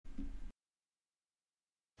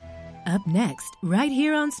Up next, right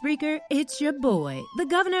here on Spreaker, it's your boy, the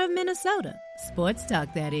governor of Minnesota. Sports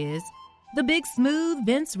talk, that is. The big smooth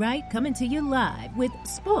Vince Wright coming to you live with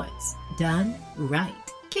Sports Done Right.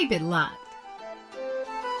 Keep it locked.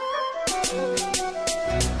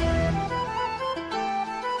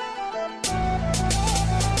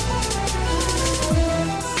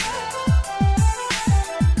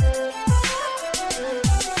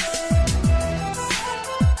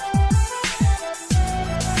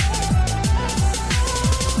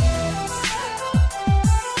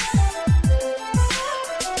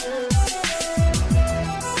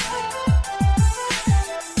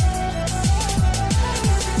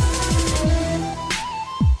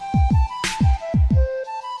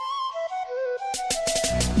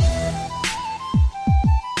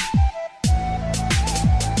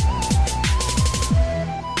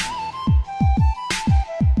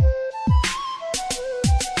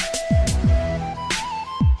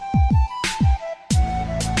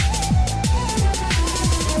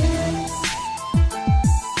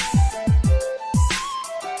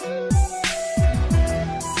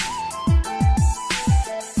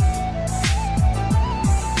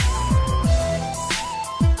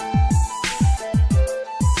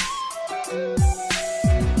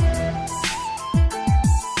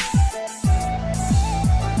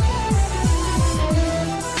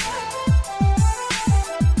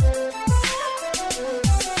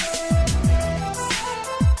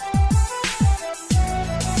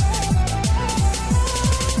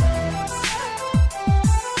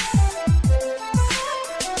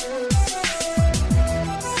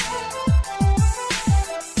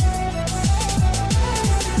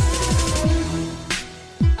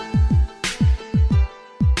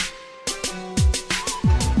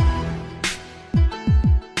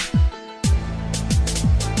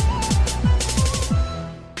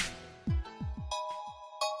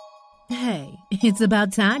 Hey, it's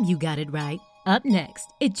about time you got it right. Up next,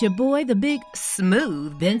 it's your boy, the big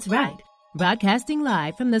smooth Vince Wright, broadcasting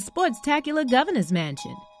live from the Sportstacular Governor's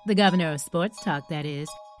Mansion, the governor of sports talk, that is,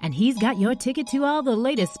 and he's got your ticket to all the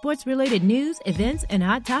latest sports-related news, events, and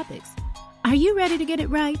hot topics. Are you ready to get it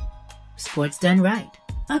right? Sports Done Right.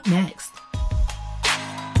 Up next.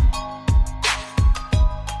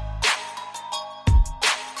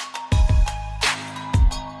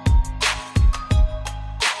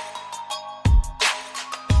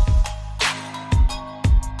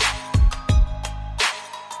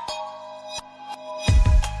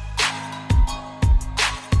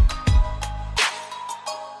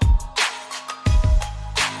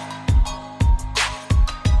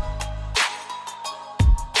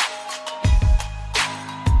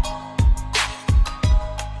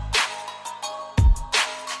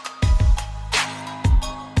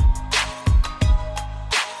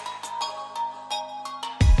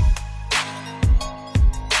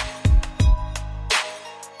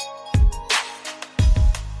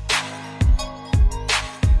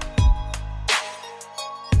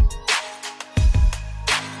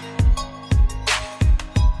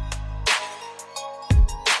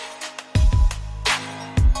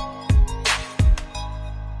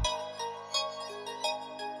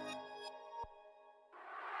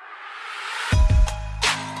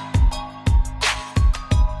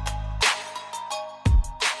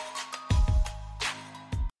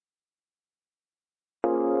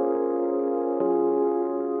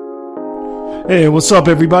 Hey, what's up,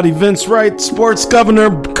 everybody? Vince Wright, Sports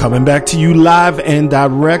Governor, coming back to you live and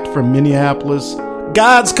direct from Minneapolis,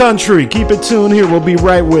 God's country. Keep it tuned here. We'll be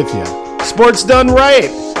right with you. Sports Done Right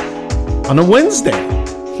on a Wednesday.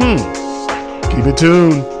 Keep it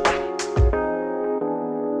tuned.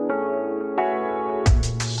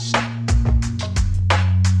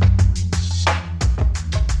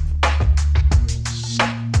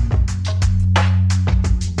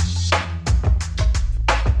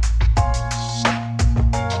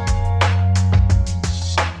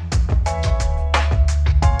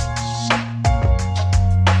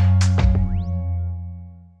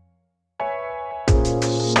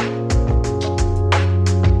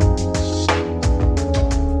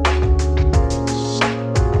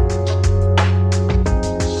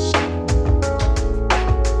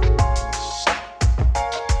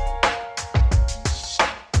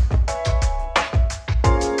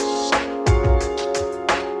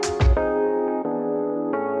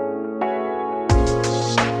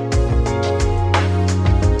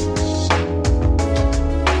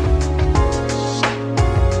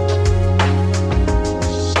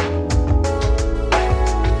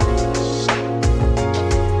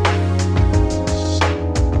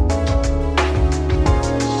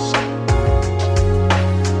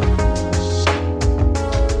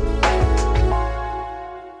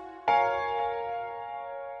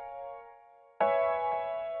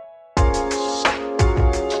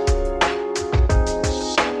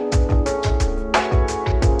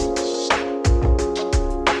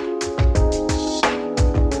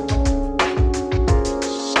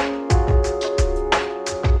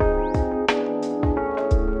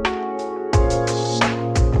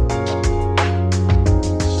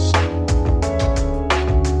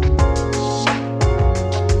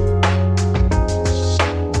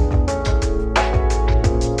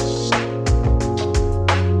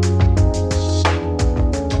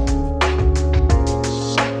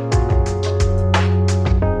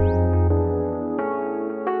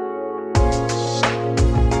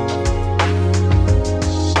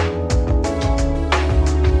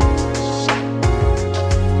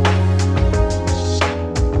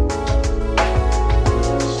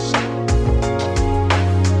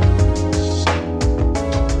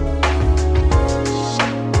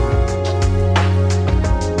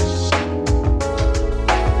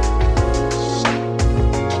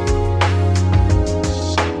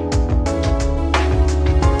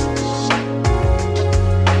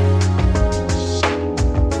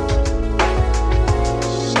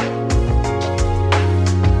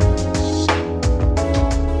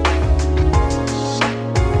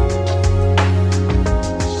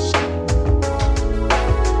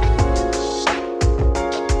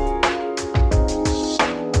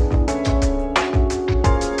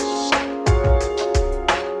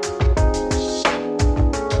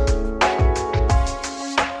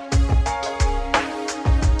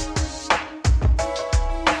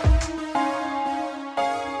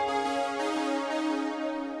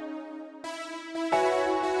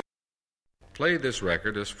 play this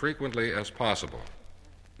record as frequently as possible.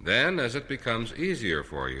 Then, as it becomes easier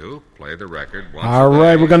for you, play the record once All a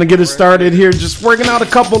right, day we're going to get it started here. Just working out a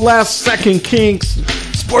couple last-second kinks.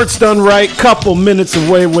 Sports Done Right, couple minutes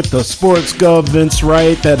away with the Sports Gov Vince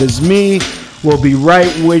Wright. That is me. We'll be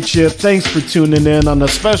right with you. Thanks for tuning in on a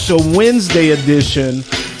special Wednesday edition.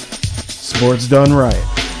 Sports Done Right.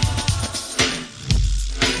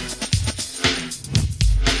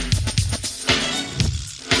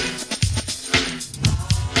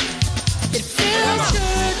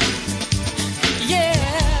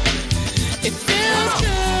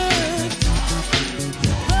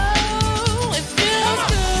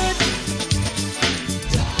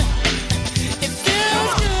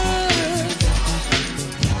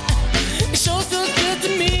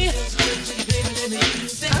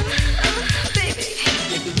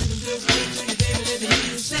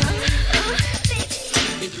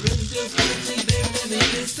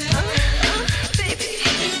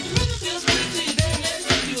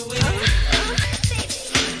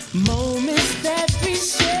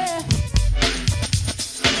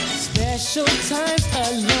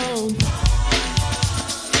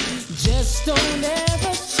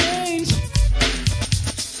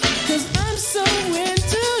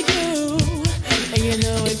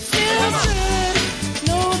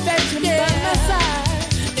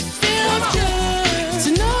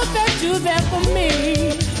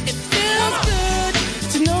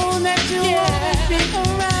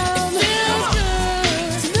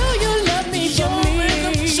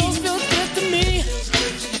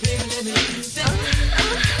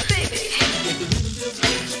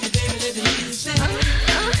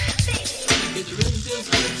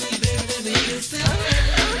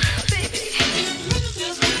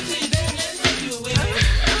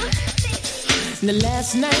 The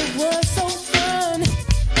last night was so fun,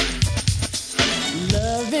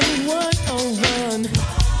 loving one-on-one.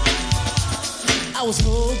 I was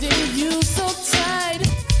holding you so tight.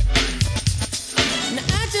 Now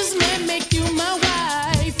I just might make you my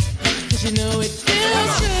wife, 'cause you know it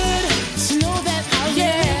feels good to know that I'll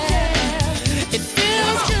it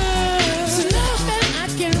feels good to know that I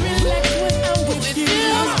can relax when I'm with you. It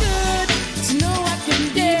feels good to know I can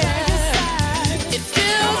be by your side. It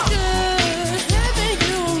feels good having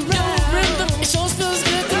you around. It sure feels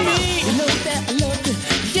good to me. You know that I love you,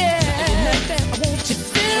 and you know that I want you. It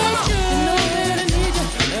feels good. You know that I need you.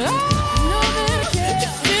 You know that I care.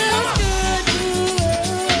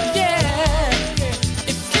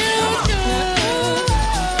 It feels good. It feels good.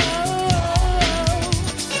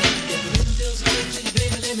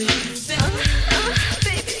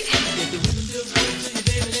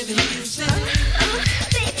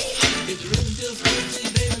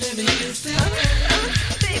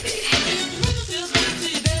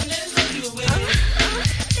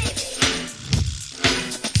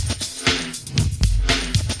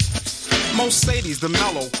 Mercedes, the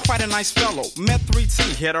mellow, quite a nice fellow. Met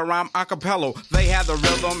 3T, hit a rhyme a cappella. They had the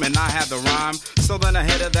rhythm and I had the rhyme. So then I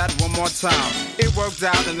hit it that one more time. It worked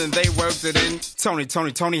out and then they worked it in.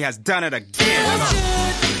 Tony has done it again. Feels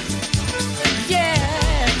good. Yeah.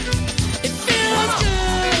 It feels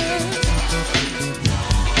good.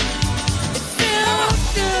 It feels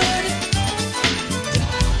good.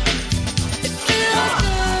 It feels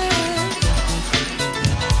good.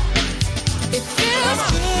 It feels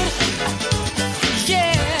good.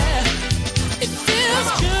 Yeah. It feels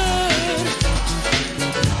good.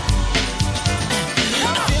 I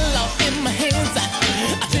feel all in my hands. I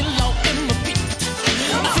feel all in my feet.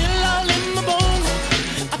 I feel all in my bones.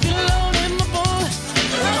 I feel all in my bones.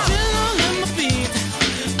 I feel all in my feet.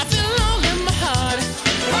 I feel all in my heart.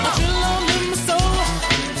 I feel all in my soul.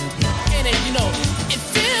 And then, you know, it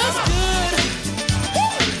feels good.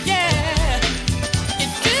 Woo! Yeah.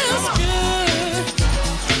 It feels good.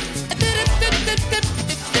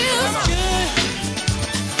 It feels good.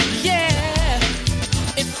 Yeah.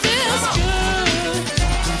 It feels good.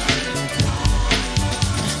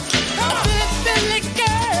 I feel it,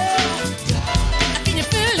 girl. Can you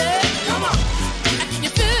feel it? Come on. Can you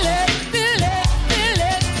feel it? Feel it, feel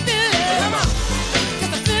it, feel it. Come on.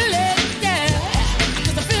 'Cause I feel it, yeah.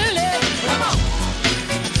 'Cause I feel it. Come on.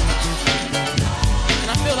 And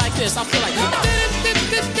I feel like this. I feel like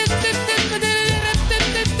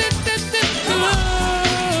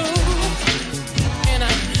and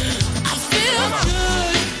I feel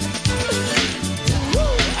good.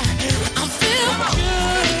 Woo. I feel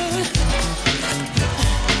good.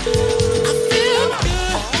 I feel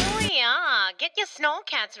good. Oh, yeah. Get your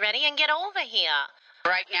snowcats ready and get over here.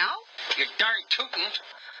 Right now? You darn tootin'.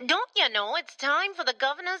 Don't you know it's time for the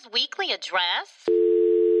governor's weekly address?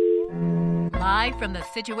 Live from the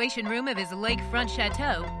Situation Room of his lakefront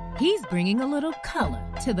chateau, he's bringing a little color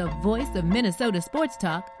to the voice of Minnesota sports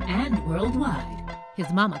talk and worldwide.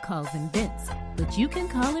 His mama calls him Vince, but you can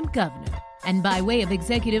call him Governor. And by way of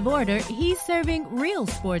executive order, he's serving real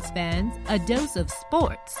sports fans a dose of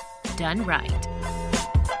sports done right.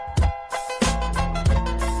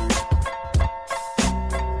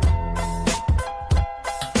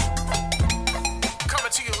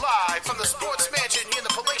 Coming to you live from the Sports Mansion in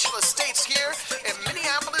the Palatial Estates here in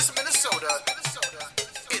Minneapolis, Minnesota.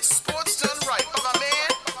 It's Sports Done Right by my man,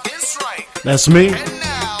 Vince Wright. That's me. And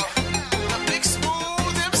now, the big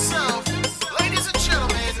smooth himself, ladies and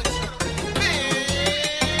gentlemen,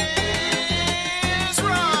 Vince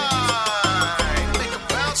Wright. Make a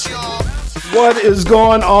bounce, y'all. What is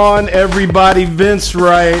going on, everybody? Vince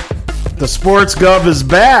Wright. The Sports Gov is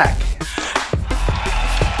back.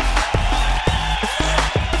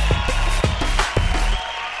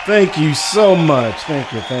 Thank you so much.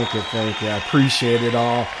 Thank you. I appreciate it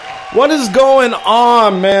all. What is going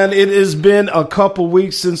on, man? It has been a couple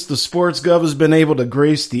weeks since the Sports Gov has been able to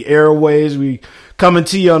grace the airways. We coming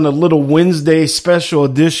to you on a little Wednesday special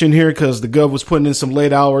edition here because the Gov was putting in some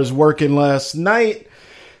late hours working last night,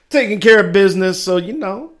 taking care of business. So, you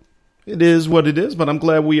know, it is what it is, but I'm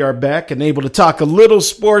glad we are back and able to talk a little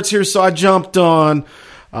sports here. So I jumped on.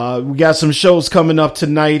 We got some shows coming up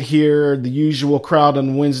tonight here. The usual crowd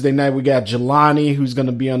on Wednesday night. We got Jelani, who's going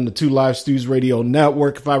to be on the 2 Live Stews Radio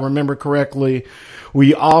Network, if I remember correctly.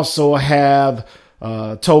 We also have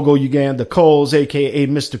Togo Uganda Coles, a.k.a.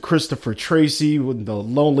 Mr. Christopher Tracy, with the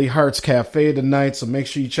Lonely Hearts Cafe tonight. So make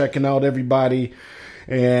sure you're checking out everybody.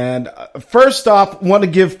 And first off, want to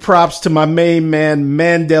give props to my main man,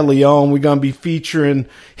 Mandeleon. We're going to be featuring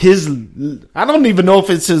his, I don't even know if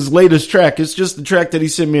it's his latest track. It's just the track that he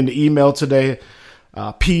sent me in the email today.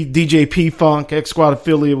 DJ P-Funk, X-Squad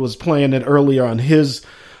affiliate, was playing it earlier on his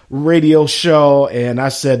radio show. And I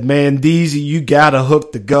said, Mandeezy, you got to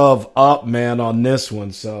hook the Gov up, man, on this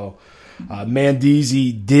one. So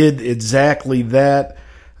Mandeezy did exactly that.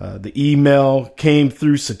 The email came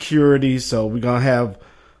through security, so we're going to have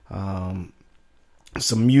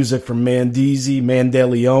some music from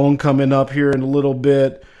Mandeleon coming up here in a little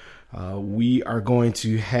bit. We are going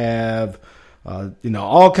to have,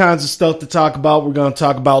 all kinds of stuff to talk about. We're going to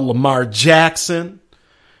talk about Lamar Jackson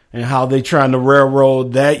and how they trying to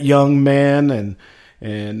railroad that young man.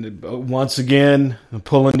 And once again,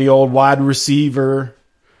 pulling the old wide receiver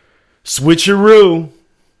switcheroo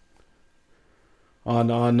on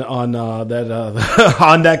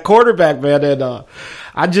that quarterback, man. And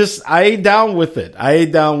I ain't down with it.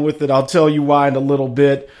 I'll tell you why in a little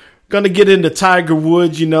bit. Gonna get into Tiger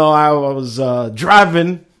Woods. I was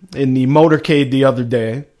driving in the motorcade the other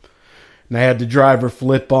day, and I had the driver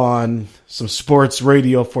flip on some sports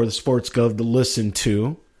radio for the Sports Gov to listen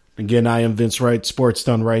to. Again, I am Vince Wright, Sports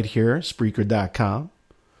Done Right here, Spreaker.com,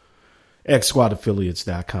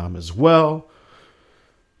 XSquadAffiliates.com as well.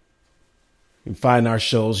 You can find our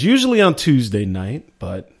shows usually on Tuesday night,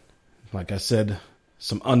 but like I said,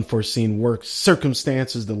 some unforeseen work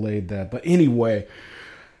circumstances delayed that. But anyway,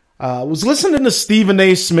 I was listening to Stephen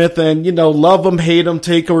A. Smith, and, love him, hate him,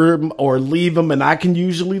 take him or leave him, and I can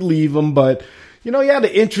usually leave him. But, he had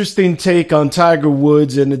an interesting take on Tiger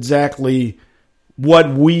Woods and exactly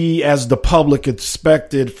what we as the public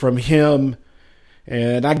expected from him.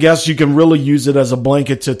 And I guess you can really use it as a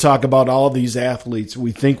blanket to talk about all these athletes.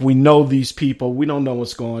 We think we know these people. We don't know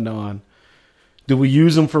what's going on. Do we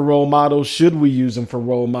use them for role models? Should we use them for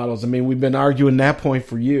role models? I mean, we've been arguing that point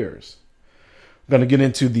for years. I'm going to get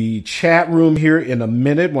into the chat room here in a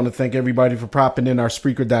minute. Want to thank everybody for popping in our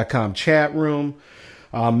Spreaker.com chat room.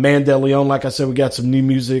 Mandeleon, like I said, we got some new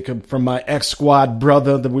music from my X-Squad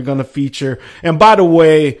brother that we're going to feature. And by the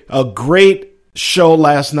way, a great show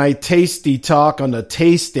last night, Tasty Talk on a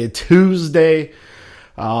Tasty Tuesday.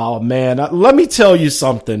 Oh man, let me tell you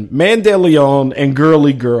something. Mandeleon and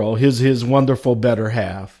Girly Girl, his wonderful better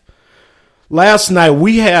half. Last night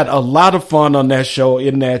we had a lot of fun on that show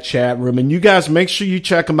in that chat room, and you guys make sure you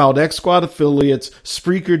check them out. X-Squad Affiliates,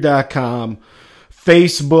 Spreaker.com,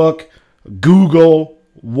 Facebook, Google,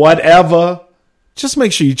 whatever. Just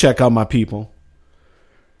make sure you check out my people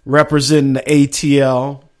representing the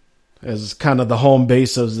ATL as kind of the home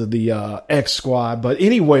base of the X Squad. But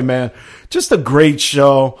anyway, man, just a great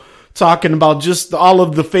show talking about just all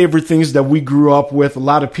of the favorite things that we grew up with. A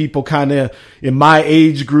lot of people kind of in my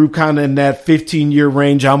age group, kind of in that 15-year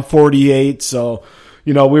range. I'm 48. So,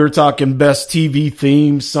 we were talking best TV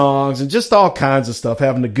theme songs and just all kinds of stuff,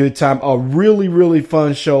 having a good time. A really, really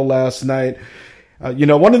fun show last night.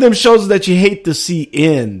 One of them shows that you hate to see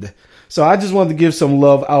end. So I just wanted to give some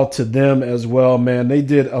love out to them as well, man. They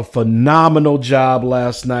did a phenomenal job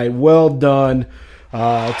last night. Well done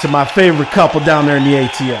to my favorite couple down there in the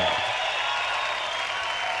ATL.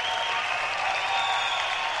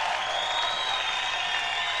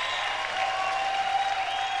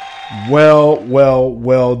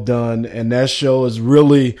 Well done. And that show is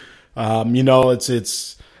really,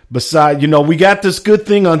 it's beside, we got this good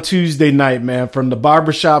thing on Tuesday night, man, from the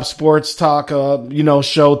Barbershop Sports Talk,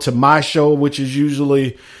 show to my show, which is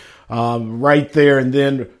usually right there. And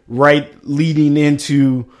then right leading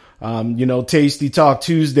into, Tasty Talk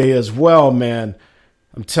Tuesday as well, man.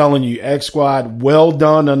 I'm telling you, X Squad, well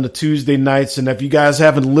done on the Tuesday nights. And if you guys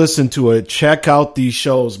haven't listened to it, check out these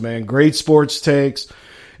shows, man. Great sports takes.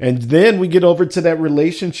 And then we get over to that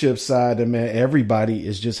relationship side, and man, everybody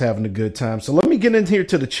is just having a good time. So let me get in here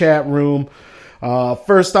to the chat room.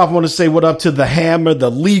 First off, I want to say what up to the Hammer, the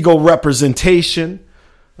legal representation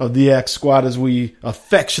of the X Squad, as we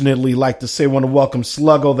affectionately like to say. I want to welcome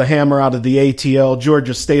Sluggo the Hammer out of the ATL,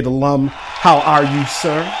 Georgia State alum. How are you,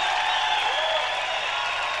 sir?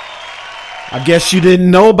 I guess you didn't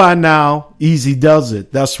know by now. Easy does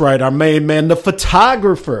it. That's right. Our main man, the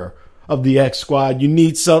photographer of the X Squad. You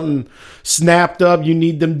need something snapped up. You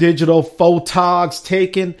need them digital photogs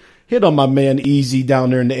taken. Hit on my man Easy down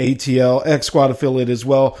there in the ATL, X Squad affiliate as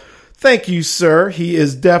well. Thank you, sir. He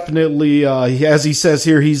is definitely, as he says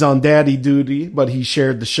here, he's on daddy duty, but he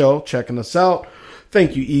shared the show, checking us out.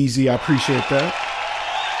 Thank you, Easy. I appreciate that.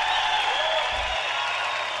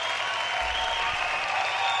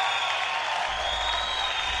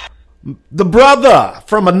 The brother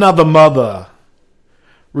from another mother,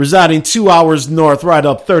 residing 2 hours north, right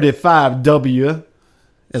up 35W,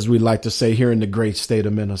 as we like to say here in the great state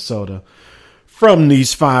of Minnesota. From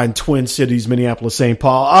these fine twin cities, Minneapolis, St.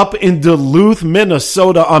 Paul, up in Duluth,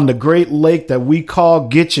 Minnesota, on the great lake that we call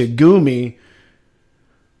Gitchagumi,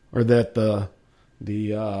 or that the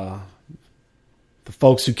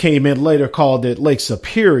folks who came in later called it Lake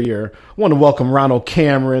Superior. I want to welcome Ronald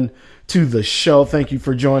Cameron to the show. Thank you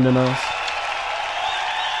for joining us.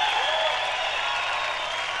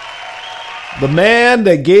 The man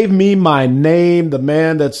that gave me my name, the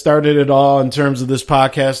man that started it all in terms of this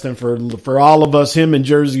podcast, and for all of us, him and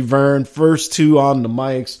Jersey Vern, first two on the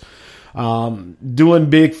mics,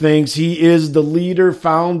 doing big things. He is the leader,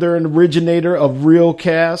 founder, and originator of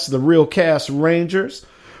Realcast, the Realcast Rangers.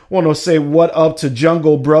 Want to say what up to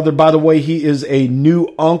Jungle Brother. By the way, he is a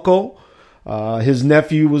new uncle. His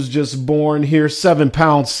nephew was just born here, 7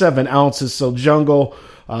 pounds, 7 ounces. So Jungle,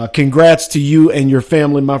 congrats to you and your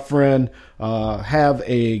family, my friend. Have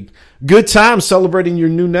a good time celebrating your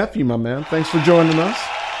new nephew, my man. Thanks for joining us.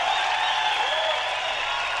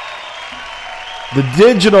 The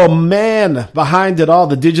digital man behind it all,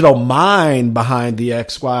 the digital mind behind the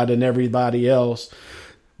X Squad and everybody else.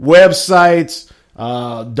 Websites,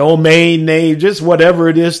 domain name, just whatever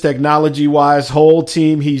it is technology-wise, whole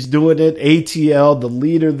team, he's doing it. ATL, the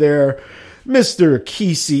leader there, Mr.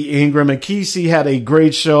 Kesey Ingram. And Kesey had a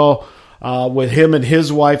great show with him and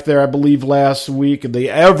his wife there, I believe, last week,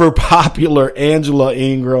 the ever popular Angela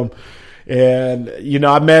Ingram. And,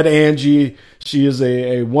 I met Angie. She is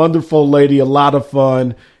a wonderful lady, a lot of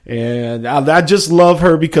fun. And I just love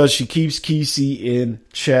her because she keeps Kesey in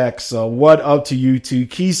check. So what up to you two?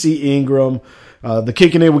 Kesey Ingram, the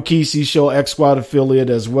Kicking It with Kesey show, X Squad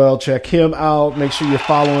affiliate as well. Check him out. Make sure you're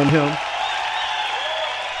following him.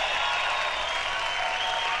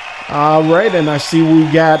 All right, and I see we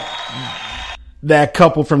got that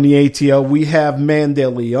couple from the ATL. We have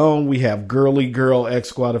Mandeleon. We have Girly Girl, X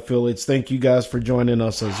Squad affiliates. Thank you guys for joining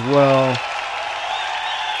us as well.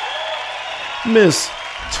 Miss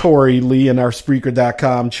Tori Lee in our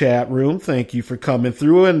Spreaker.com chat room. Thank you for coming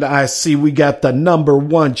through. And I see we got the number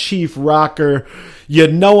one Chief Rocker. You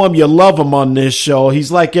know him, you love him on this show.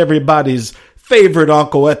 He's like everybody's favorite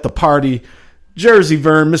uncle at the party. Jersey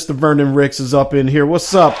Vern, Mr. Vernon Ricks is up in here.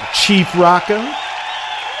 What's up, Chief Rocker?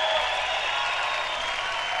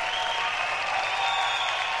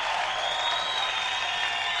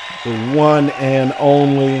 The one and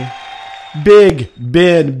only Big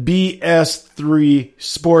Ben BS3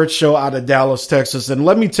 sports show out of Dallas, Texas. And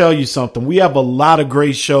let me tell you something. We have a lot of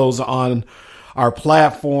great shows on our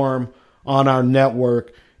platform, on our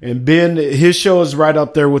network. And Ben, his show is right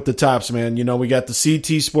up there with the tops, man. We got the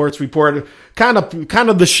CT Sports Report, kind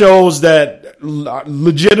of the shows that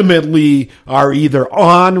legitimately are either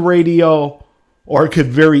on radio or could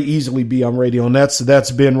very easily be on radio. And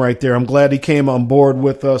that's Ben right there. I'm glad he came on board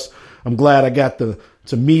with us. I'm glad I got to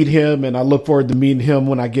meet him, and I look forward to meeting him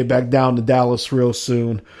when I get back down to Dallas real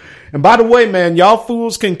soon. And by the way, man, y'all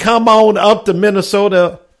fools can come on up to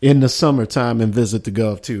Minnesota in the summertime and visit the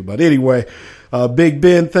Gov too. But anyway, Big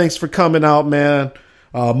Ben, thanks for coming out, man.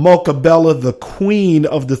 Mocha Bella, the queen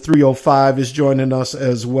of the 305, is joining us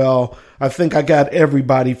as well. I think I got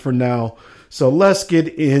everybody for now. So let's get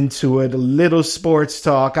into it. A little sports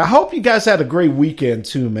talk. I hope you guys had a great weekend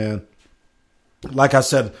too, man. Like I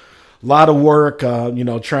said, a lot of work,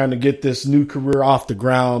 trying to get this new career off the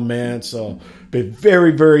ground, man. So been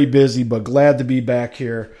very, very busy, but glad to be back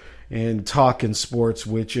here and talking sports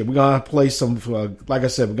with you. We're going to play some, like I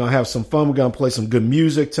said, we're going to have some fun. We're going to play some good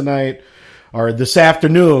music tonight or this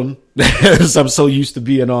afternoon, as I'm so used to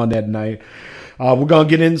being on that night. We're going to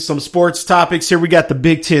get into some sports topics here. We got the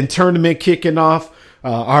Big Ten tournament kicking off.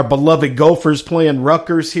 Our beloved Gophers playing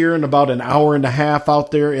Rutgers here in about an hour and a half out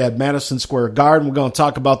there at Madison Square Garden. We're going to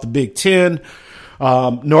talk about the Big Ten.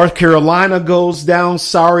 North Carolina goes down.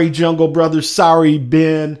 Sorry, Jungle Brothers. Sorry,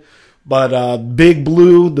 Ben. But the Big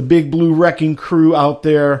Blue Wrecking Crew out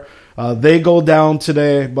there, they go down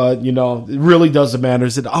today. But, it really doesn't matter.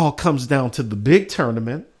 It all comes down to the big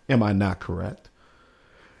tournament. Am I not correct?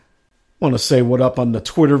 Want to say what up on the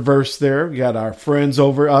Twitterverse there. We got our friends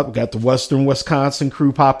over up. We got the Western Wisconsin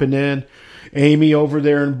crew popping in. Amy over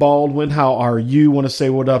there in Baldwin. How are you? Want to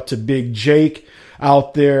say what up to Big Jake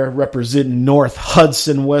out there representing North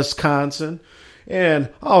Hudson, Wisconsin. And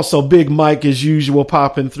also Big Mike as usual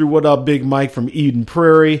popping through. What up, Big Mike from Eden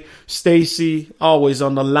Prairie? Stacy, always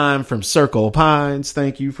on the line from Circle Pines.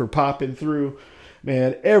 Thank you for popping through.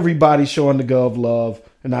 Man, everybody showing the Gov love,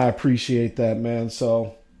 and I appreciate that, man.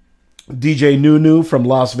 So DJ Nunu from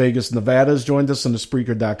Las Vegas, Nevada has joined us in the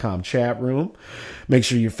Spreaker.com chat room. Make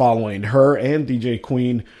sure you're following her and DJ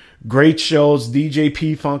Queen. Great shows. DJ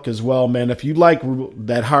P-Funk as well, man. If you like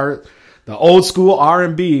the old school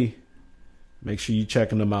R&B, make sure you're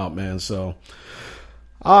checking them out, man. So,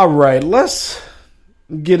 all right, let's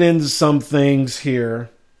get into some things here.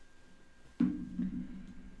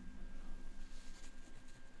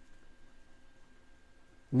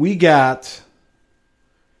 We got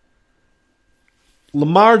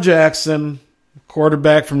Lamar Jackson,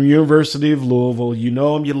 quarterback from the University of Louisville. You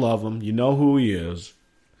know him, you love him. You know who he is.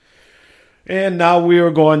 And now we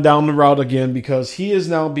are going down the route again because he is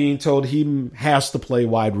now being told he has to play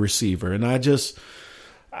wide receiver. And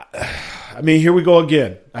here we go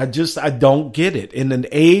again. I don't get it. In an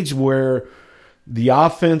age where the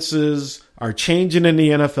offenses are changing in the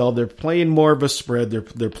NFL, they're playing more of a spread.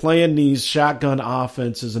 They're playing these shotgun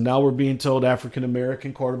offenses, and now we're being told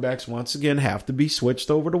African-American quarterbacks once again have to be switched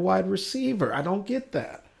over to wide receiver. I don't get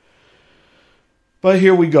that. But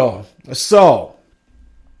here we go. So,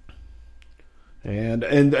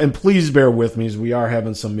 and please bear with me as we are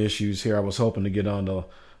having some issues here. I was hoping to get on to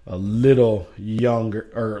a little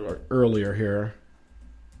earlier here.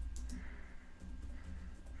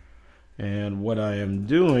 And what I am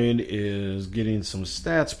doing is getting some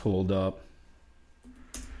stats pulled up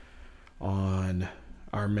on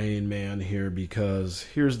our main man here, because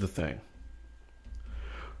here's the thing.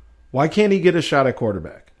 Why can't he get a shot at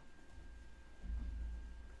quarterback?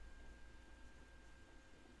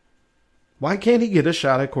 Why can't he get a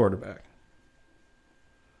shot at quarterback?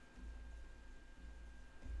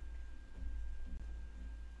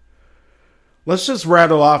 Let's just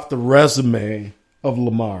rattle off the resume of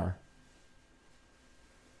Lamar.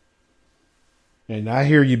 And I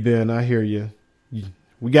hear you, Ben. I hear you.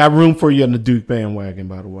 We got room for you in the Duke bandwagon,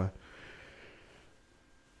 by the way.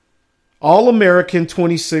 All-American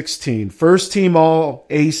 2016. First team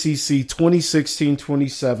All-ACC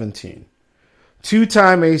 2016-2017.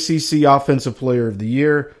 Two-time ACC Offensive Player of the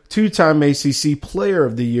Year. Two-time ACC Player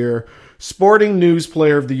of the Year. Sporting News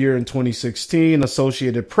Player of the Year in 2016.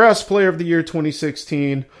 Associated Press Player of the Year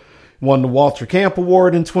 2016. Won the Walter Camp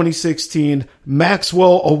Award in 2016.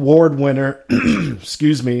 Maxwell Award winner,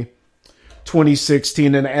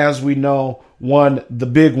 2016. And as we know, won the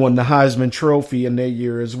big one, the Heisman Trophy in that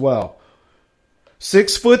year as well.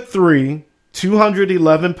 6'3",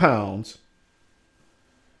 211 pounds.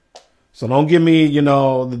 So don't give me,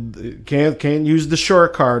 can't use the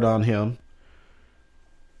short card on him.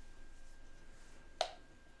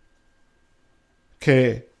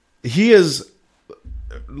 Okay, he has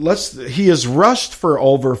rushed for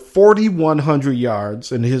over 4,100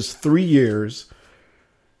 yards in his 3 years.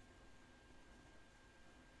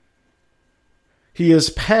 He has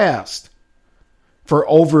passed for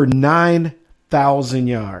over 9,000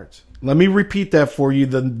 yards. Let me repeat that for you,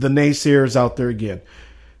 the naysayers out there again.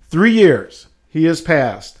 3 years, he has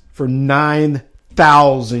passed for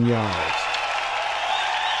 9,000 yards.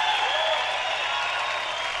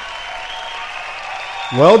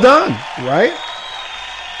 Well done, right?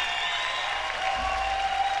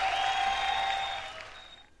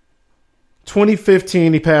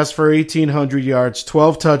 2015, he passed for 1,800 yards,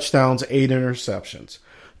 12 touchdowns, 8 interceptions.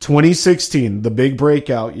 2016, the big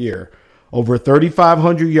breakout year, over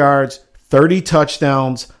 3,500 yards, 30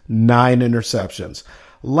 touchdowns, 9 interceptions.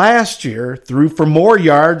 Last year, threw for more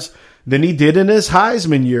yards than he did in his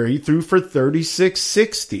Heisman year. He threw for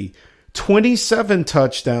 3,660, 27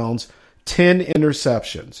 touchdowns, 10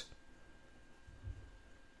 interceptions.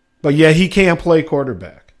 But yeah, he can't play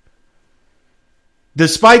quarterback.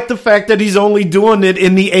 Despite the fact that he's only doing it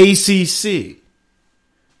in the ACC.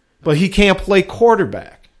 But he can't play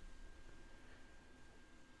quarterback.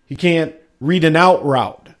 He can't read an out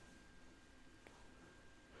route.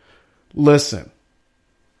 Listen.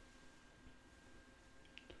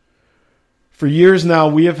 For years now,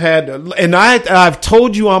 we have had, and I've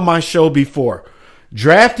told you on my show before,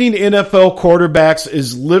 drafting NFL quarterbacks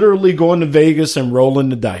is literally going to Vegas and rolling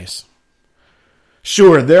the dice.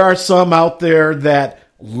 Sure, there are some out there that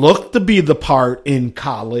look to be the part in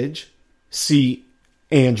college. See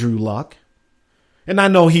Andrew Luck. And I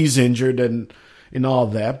know he's injured and all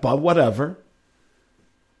that, but whatever.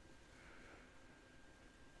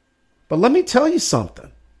 But let me tell you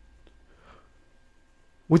something.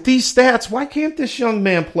 With these stats, why can't this young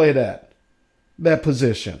man play that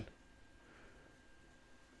position?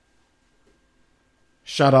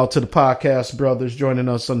 Shout out to the podcast brothers joining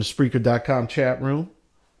us on the Spreaker.com chat room.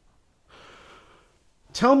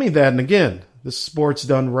 Tell me that, and again, this is Sports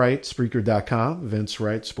Done Right, Spreaker.com. Vince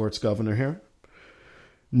Wright, Sports Governor here.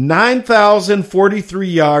 9,043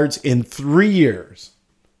 yards in 3 years.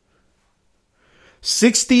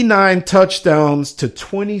 69 touchdowns to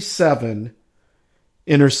 27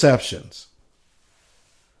 interceptions.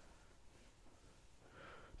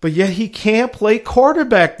 But yet he can't play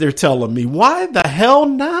quarterback, they're telling me. Why the hell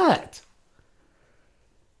not?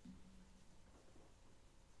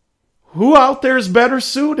 Who out there is better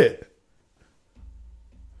suited?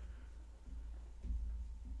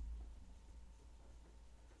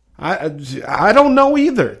 I don't know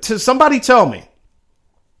either. Somebody tell me.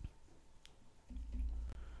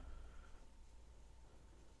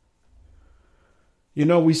 You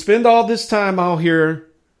know, we spend all this time out here,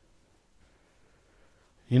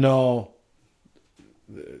 you know,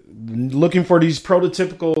 looking for these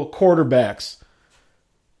prototypical quarterbacks.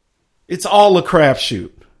 It's all a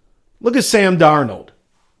crapshoot. Look at Sam Darnold.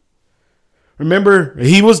 Remember,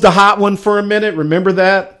 he was the hot one for a minute. Remember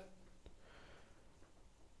that?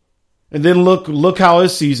 And then look how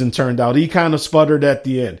his season turned out. He kind of sputtered at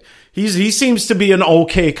the end. He seems to be an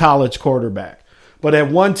okay college quarterback. But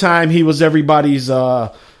at one time, he was everybody's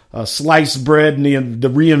sliced bread and the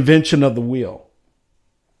reinvention of the wheel.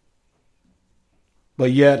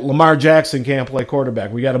 But yet, Lamar Jackson can't play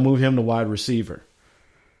quarterback. We got to move him to wide receiver.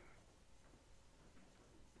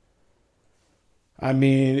 I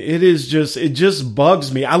mean, it just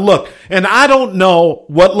bugs me. And I don't know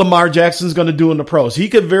what Lamar Jackson's going to do in the pros. He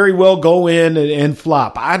could very well go in and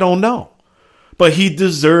flop. I don't know. But he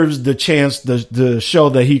deserves the chance to show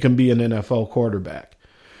that he can be an NFL quarterback.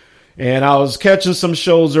 And I was catching some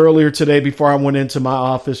shows earlier today before I went into my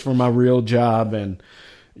office for my real job. And,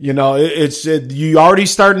 you know, you already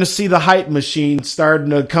starting to see the hype machine starting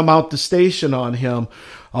to come out the station on him.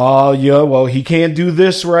 Oh, yeah, well, he can't do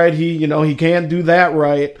this right. He can't do that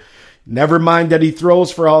right. Never mind that he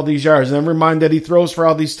throws for all these yards. Never mind that he throws for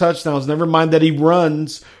all these touchdowns. Never mind that he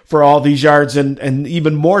runs for all these yards and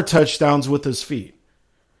even more touchdowns with his feet.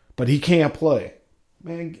 But he can't play.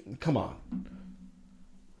 Man, come on.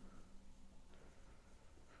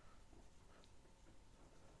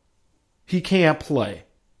 He can't play.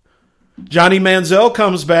 Johnny Manziel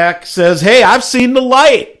comes back, says, hey, I've seen the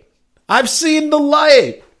light. I've seen the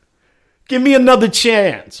light. Give me another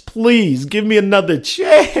chance. Please, give me another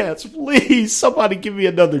chance. Please, somebody give me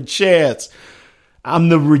another chance. I'm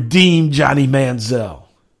the redeemed Johnny Manziel.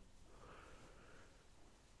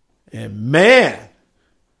 And man,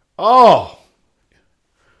 Johnny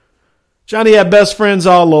had best friends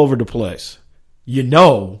all over the place. You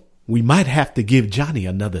know, we might have to give Johnny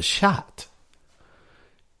another shot.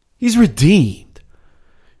 He's redeemed.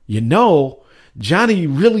 You know, Johnny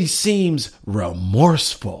really seems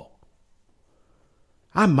remorseful.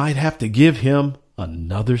 I might have to give him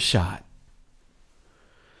another shot.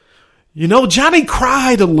 You know, Johnny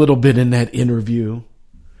cried a little bit in that interview.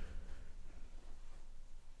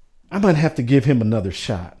 I might have to give him another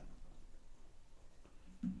shot.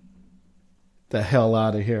 The hell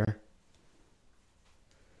out of here.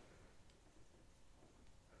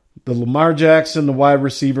 The Lamar Jackson, the wide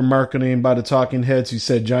receiver marketing by the talking heads who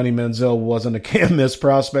said Johnny Manziel wasn't a can't-miss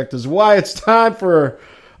prospect is why it's time for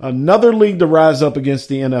another league to rise up against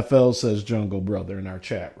the NFL, says Jungle Brother in our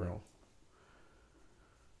chat room.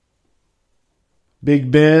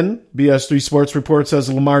 Big Ben, BS3 Sports Report,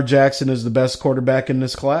 says Lamar Jackson is the best quarterback in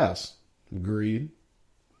this class. Agreed.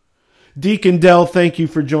 Deacon Dell, thank you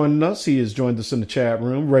for joining us. He has joined us in the chat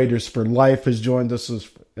room. Raiders for Life has joined us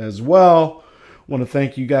as well. Want to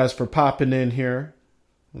thank you guys for popping in here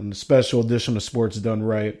on the special edition of Sports Done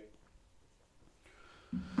Right.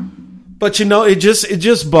 But, it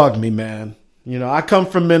just bugged me, man. I come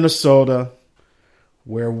from Minnesota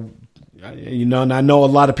where, and I know a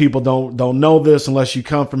lot of people don't know this unless you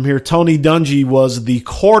come from here. Tony Dungy was the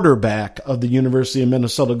quarterback of the University of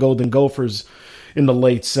Minnesota Golden Gophers in the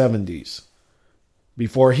late 70s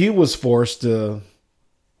before he was forced to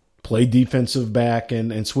play defensive back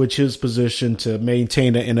and switch his position to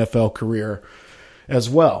maintain an NFL career as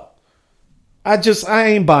well. I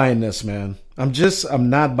ain't buying this, man. I'm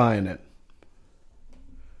not buying it.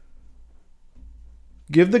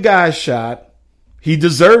 Give the guy a shot. He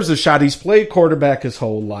deserves a shot. He's played quarterback his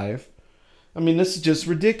whole life. I mean, this is just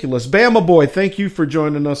ridiculous. Bama Boy, thank you for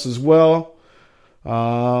joining us as well.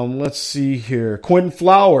 Let's see here. Quentin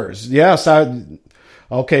Flowers. Yes,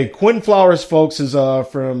 Quentin Flowers, folks, is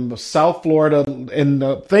from South Florida.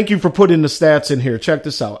 And thank you for putting the stats in here. Check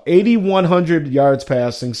this out. 8,100 yards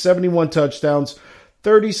passing, 71 touchdowns,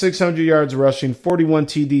 3,600 yards rushing, 41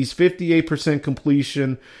 TDs, 58%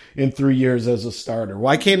 completion in 3 years as a starter.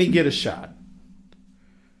 Why can't he get a shot?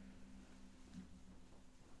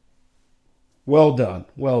 Well done.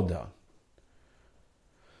 Well done.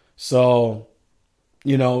 So,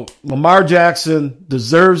 Lamar Jackson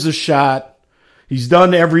deserves a shot. He's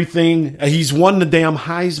done everything. He's won the damn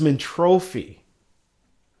Heisman Trophy.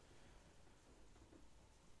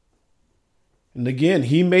 And again,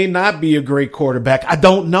 he may not be a great quarterback. I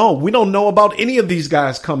don't know. We don't know about any of these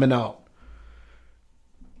guys coming out.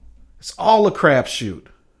 It's all a crapshoot.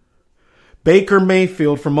 Baker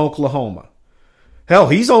Mayfield from Oklahoma. Hell,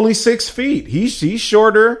 he's only 6 feet. He's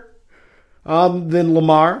shorter than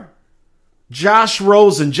Lamar. Josh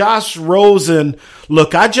Rosen.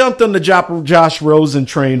 Look, I jumped on the Josh Rosen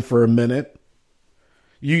train for a minute.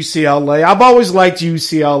 UCLA. I've always liked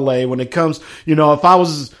UCLA when it comes, if I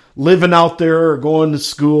was living out there or going to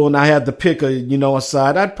school and I had to pick a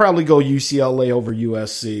side, I'd probably go UCLA over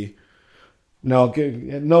USC.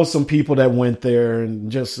 Know some people that went there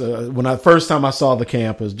and just first time I saw the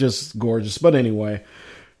campus, just gorgeous. But anyway,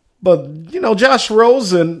 Josh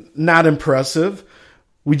Rosen, not impressive.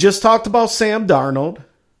 We just talked about Sam Darnold,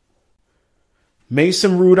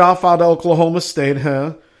 Mason Rudolph out of Oklahoma State,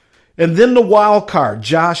 huh? And then the wild card,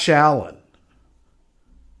 Josh Allen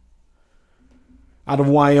out of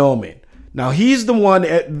Wyoming. Now he's the one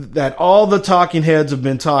that all the talking heads have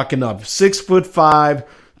been talking up. 6'5",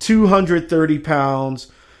 230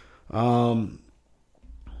 pounds. But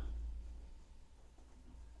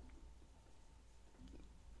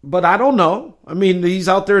I don't know. I mean, he's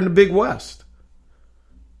out there in the Big West.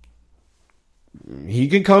 He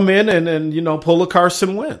can come in and pull a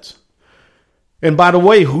Carson Wentz. And by the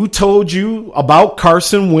way, who told you about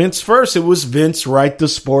Carson Wentz first? It was Vince Wright, the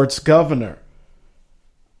sports governor.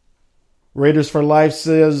 Raiders for Life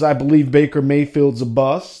says, I believe Baker Mayfield's a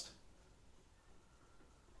bust.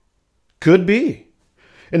 Could be.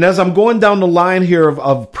 And as I'm going down the line here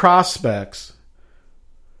of prospects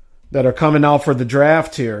that are coming out for the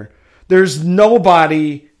draft here, there's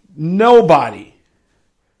nobody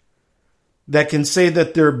that can say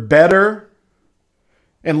that they're better.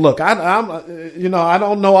 And look, I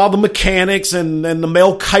don't know all the mechanics and the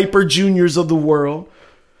Mel Kiper Juniors of the world.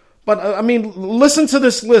 But, I mean, listen to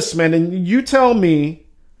this list, man, and you tell me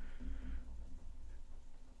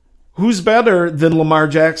who's better than Lamar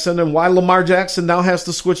Jackson and why Lamar Jackson now has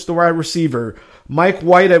to switch to wide receiver. Mike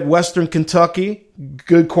White at Western Kentucky,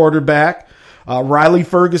 good quarterback. Riley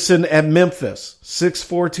Ferguson at Memphis,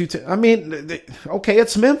 6'4", 210. I mean, okay,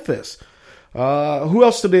 it's Memphis. Who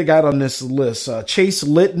else do they got on this list? Chase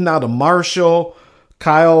Litton out of Marshall.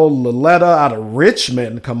 Kyle Laletta out of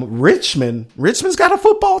Richmond. Richmond's got a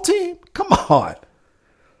football team? Come on.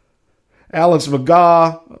 Alex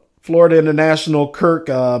McGaw, Florida International. Kirk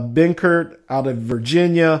Benkert out of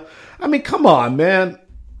Virginia. I mean, come on, man.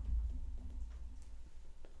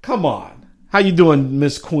 Come on. How you doing,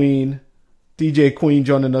 Miss Queen? DJ Queen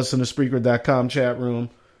joining us in the Spreaker.com chat room.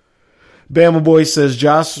 Bama Boy says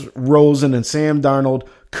Josh Rosen and Sam Darnold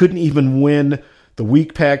couldn't even win the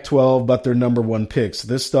weak Pac-12, but they're number one picks.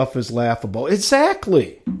 This stuff is laughable.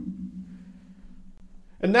 Exactly.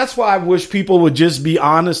 And that's why I wish people would just be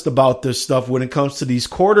honest about this stuff when it comes to these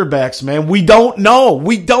quarterbacks, man. We don't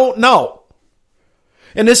know.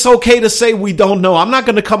 And it's okay to say we don't know. I'm not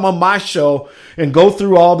going to come on my show and go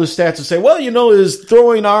through all the stats and say, well, his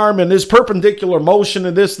throwing arm and his perpendicular motion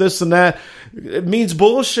and this, and that. It means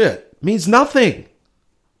bullshit. It means nothing.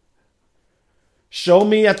 Show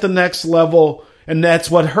me at the next level. And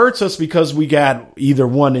that's what hurts us, because we got either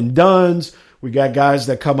one and dones. We got guys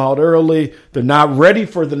that come out early. They're not ready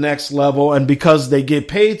for the next level. And because they get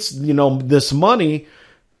paid, this money,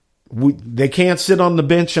 they can't sit on the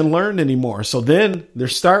bench and learn anymore. So then they're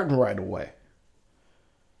starting right away.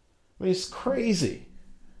 I mean, it's crazy.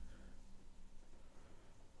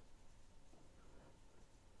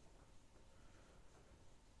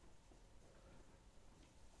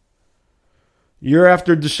 Year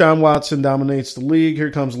after Deshaun Watson dominates the league, here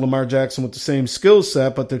comes Lamar Jackson with the same skill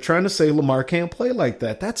set, but they're trying to say Lamar can't play like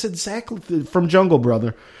that. That's exactly from Jungle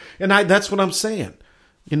Brother. And that's what I'm saying.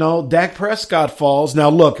 Dak Prescott falls. Now,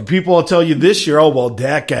 look, people will tell you this year,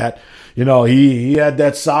 Dak got, he had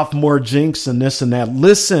that sophomore jinx and this and that.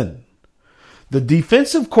 Listen, the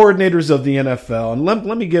defensive coordinators of the NFL, and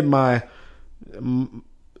let me get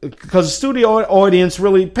because the studio audience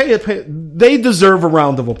really they deserve a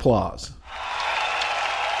round of applause.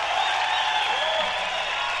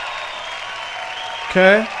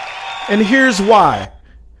 Okay? And here's why.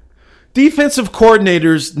 Defensive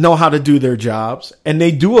coordinators know how to do their jobs, and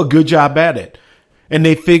they do a good job at it. And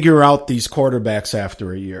they figure out these quarterbacks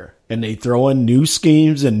after a year. And they throw in new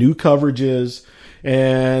schemes and new coverages.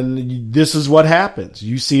 And this is what happens.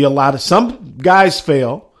 You see some guys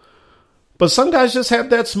fail, but some guys just have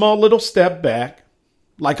that small little step back,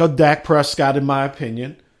 like a Dak Prescott, in my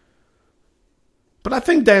opinion. But I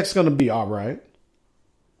think Dak's going to be all right.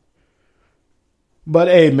 But,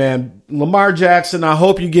 hey, man, Lamar Jackson, I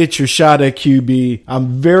hope you get your shot at QB.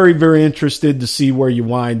 I'm very, very interested to see where you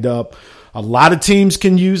wind up. A lot of teams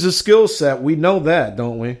can use a skill set. We know that,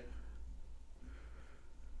 don't we?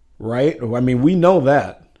 Right? I mean, we know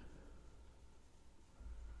that.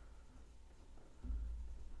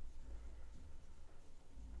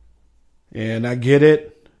 And I get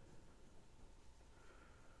it.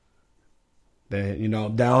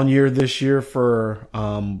 Down year this year for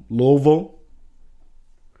Louisville.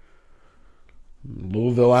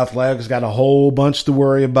 Louisville Athletics got a whole bunch to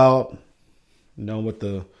worry about, with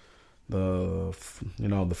the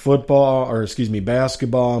football,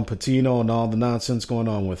 basketball and Patino and all the nonsense going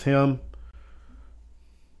on with him.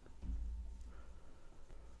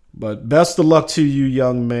 But best of luck to you,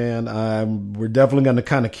 young man. We're definitely going to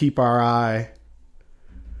kind of keep our eye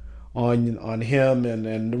on him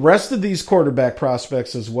and the rest of these quarterback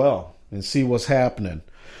prospects as well and see what's happening.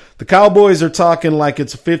 The Cowboys are talking like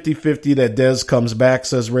it's a 50-50 that Dez comes back,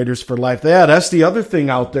 says Raiders for Life. Yeah, that's the other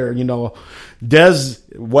thing out there.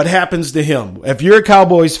 Dez, what happens to him? If you're a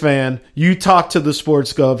Cowboys fan, you talk to the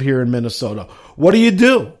Sports Gov here in Minnesota. What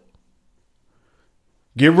do?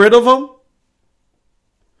 Get rid of him?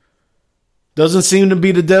 Doesn't seem to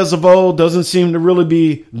be the Dez of old. Doesn't seem to really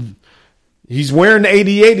be. He's wearing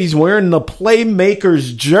 88. He's wearing the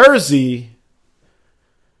Playmakers jersey.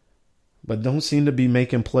 But don't seem to be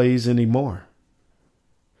making plays anymore.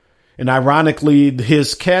 And ironically,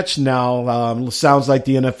 his catch now sounds like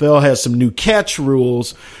the NFL has some new catch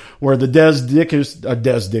rules where the Dez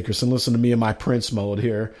Dickerson, listen to me in my Prince mode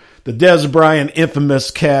here, the Dez Bryant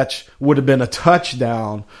infamous catch would have been a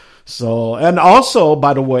touchdown. So, and also,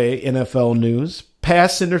 by the way, NFL news,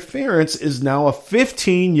 pass interference is now a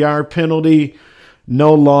 15-yard penalty,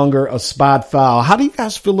 no longer a spot foul. How do you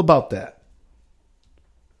guys feel about that?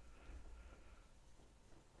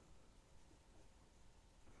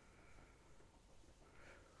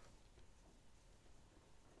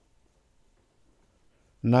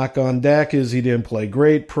 Knock on Dak is he didn't play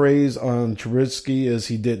great. Praise on Trubisky is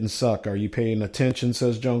he didn't suck. Are you paying attention,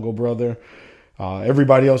 says Jungle Brother.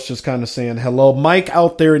 Everybody else just kind of saying hello. Mike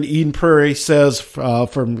out there in Eden Prairie says,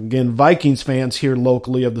 from, again, Vikings fans here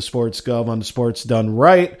locally of the Sports Gov on the Sports Done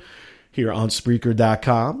Right here on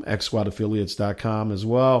Spreaker.com, XSquadAffiliates.com as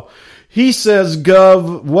well. He says,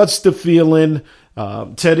 Gov, what's the feeling?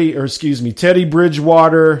 Teddy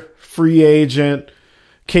Bridgewater, free agent.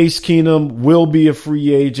 Case Keenum will be a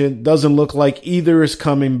free agent. Doesn't look like either is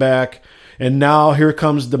coming back. And now here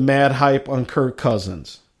comes the mad hype on Kirk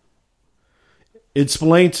Cousins.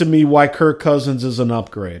 Explain to me why Kirk Cousins is an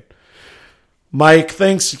upgrade. Mike,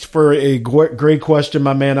 thanks for a great question,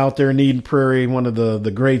 my man out there in Eden Prairie, one of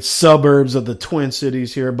the great suburbs of the Twin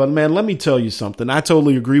Cities here. But, man, let me tell you something. I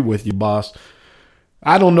totally agree with you, boss.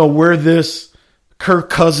 I don't know where this Kirk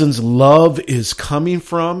Cousins love is coming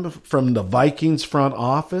from the Vikings front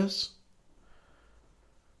office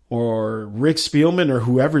or Rick Spielman or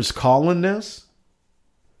whoever's calling this.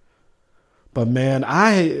 But man,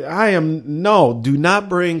 do not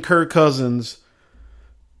bring Kirk Cousins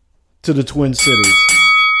to the Twin Cities.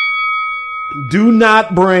 Do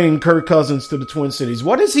not bring Kirk Cousins to the Twin Cities.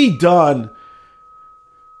 What has he done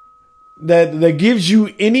that gives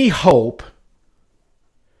you any hope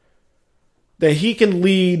that he can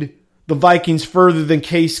lead the Vikings further than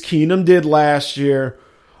Case Keenum did last year,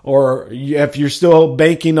 or if you're still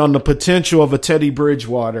banking on the potential of a Teddy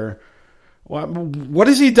Bridgewater? What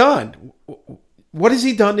has he done? What has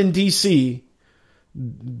he done in D.C.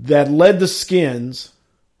 that led the Skins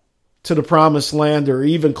to the promised land or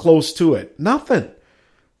even close to it? Nothing.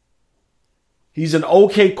 He's an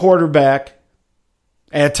okay quarterback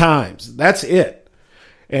at times. That's it.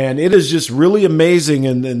 And it is just really amazing.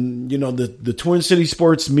 And you know, the Twin City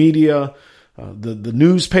sports media, the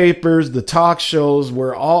newspapers, the talk shows,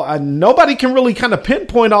 where nobody can really kind of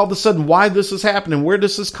pinpoint all of a sudden why this is happening, where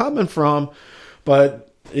this is coming from. But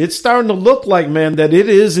it's starting to look like, man, that it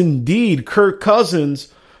is indeed Kirk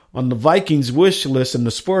Cousins on the Vikings wish list, and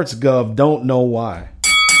the sports gov don't know why.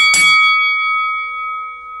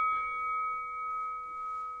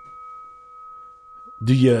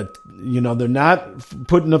 You know, they're not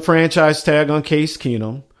putting a franchise tag on Case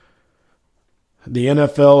Keenum. The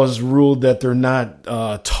NFL has ruled that they're not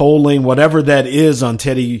tolling whatever that is on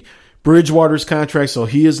Teddy Bridgewater's contract, so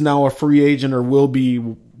he is now a free agent, or will be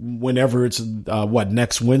whenever it's,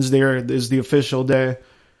 next Wednesday is the official day.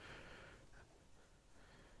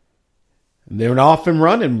 They're off and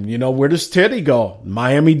running. You know, where does Teddy go?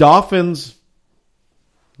 Miami Dolphins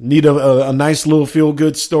need a nice little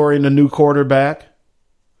feel-good story and a new quarterback.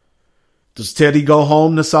 Does Teddy go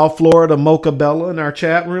home to South Florida, Mocha Bella in our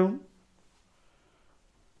chat room?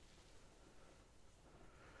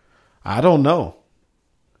 I don't know.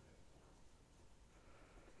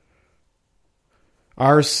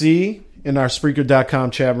 RC in our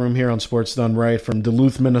Spreaker.com chat room here on Sports Done Right from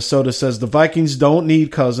Duluth, Minnesota says the Vikings don't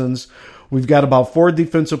need Cousins. We've got about 4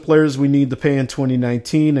 defensive players we need to pay in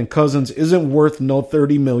 2019, and Cousins isn't worth no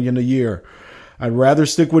 $30 million a year. I'd rather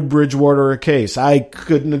stick with Bridgewater or Case. I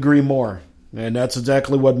couldn't agree more. And that's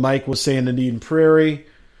exactly what Mike was saying in Eden Prairie.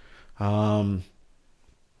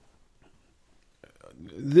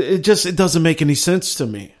 It doesn't make any sense to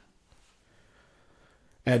me.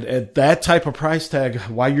 At that type of price tag,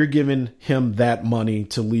 why you're giving him that money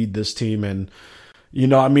to lead this team. And, you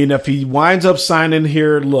know, I mean, if he winds up signing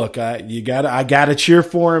here, look, I gotta cheer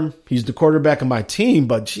for him. He's the quarterback of my team,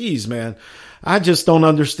 but geez, man, I just don't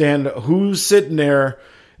understand who's sitting there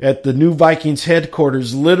at the new Vikings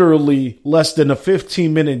headquarters, literally less than a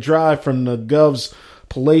 15-minute drive from the Gov's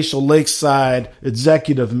palatial lakeside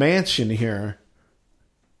executive mansion here,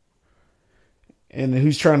 and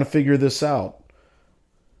who's trying to figure this out.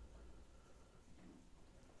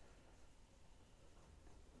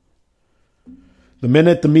 The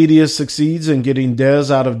minute the media succeeds in getting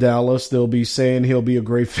Dez out of Dallas, they'll be saying he'll be a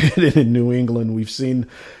great fit in New England. We've seen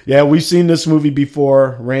this movie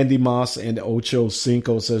before. Randy Moss and Ocho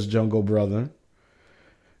Cinco, says Jungle Brother.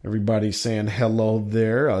 Everybody's saying hello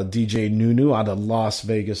there. DJ Nunu out of Las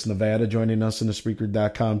Vegas, Nevada, joining us in the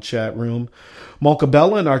Spreaker.com chat room. Mocha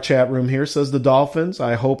Bella in our chat room here says the Dolphins,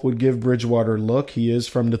 I hope, would give Bridgewater a look. He is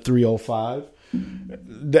from the 305.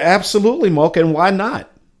 Absolutely, Mocha, and why not?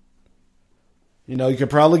 You know, you could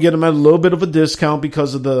probably get him at a little bit of a discount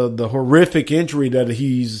because of the horrific injury that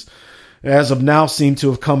he's, as of now, seemed to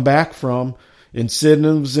have come back from.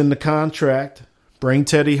 Incentives in the contract. Bring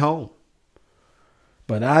Teddy home.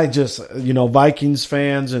 But I just, you know, Vikings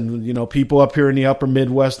fans and, you know, people up here in the upper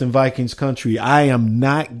Midwest and Vikings country, I am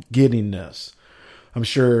not getting this. I'm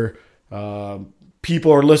sure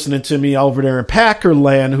people are listening to me over there in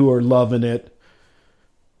Packerland who are loving it.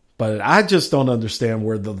 But I just don't understand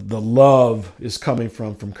where the love is coming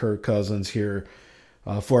from Kirk Cousins here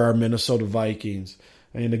for our Minnesota Vikings.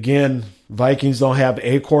 And again, Vikings don't have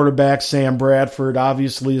a quarterback. Sam Bradford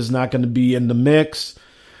obviously is not going to be in the mix.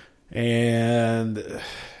 And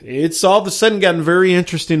it's all of a sudden gotten very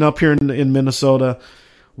interesting up here in Minnesota.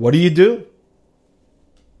 What do you do?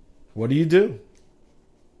 What do you do?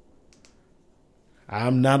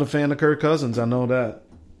 I'm not a fan of Kirk Cousins. I know that.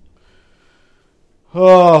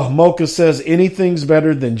 Oh, Mocha says anything's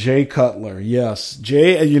better than Jay Cutler. Yes,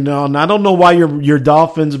 Jay, you know, and I don't know why your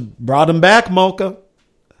Dolphins brought him back, Mocha.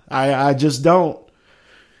 I just don't.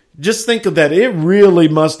 Just think of that. It really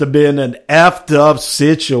must have been an effed up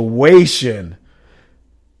situation.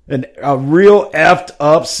 A real effed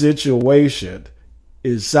up situation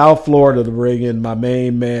is South Florida to bring in my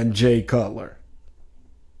main man, Jay Cutler.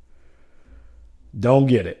 Don't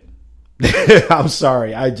get it. I'm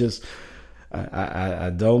sorry. I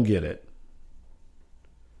don't get it.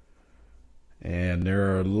 And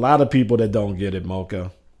there are a lot of people that don't get it,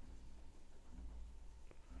 Mocha.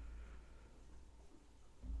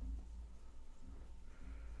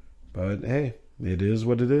 But hey, it is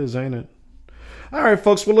what it is, ain't it? All right,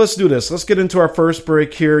 folks, well, let's do this. Let's get into our first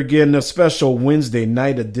break here. Again, a special Wednesday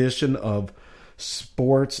night edition of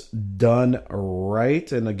Sports Done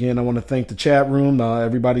Right. And again, I want to thank the chat room.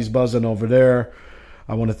 Everybody's buzzing over there.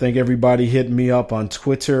 I want to thank everybody hitting me up on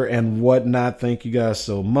Twitter and whatnot. Thank you guys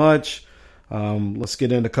so much. Let's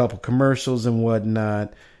get into a couple commercials and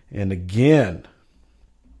whatnot. And again,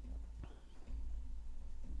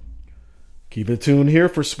 keep it tuned here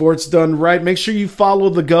for Sports Done Right. Make sure you follow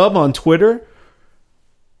the Gov on Twitter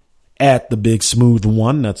at the Big Smooth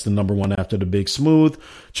One. That's the number one after the Big Smooth.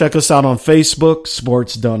 Check us out on Facebook,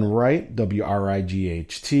 Sports Done Right,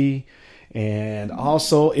 WRIGHT. And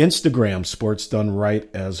also Instagram, Sports Done Right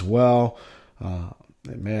as well.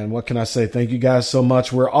 Man, what can I say? Thank you guys so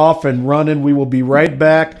much. We're off and running. We will be right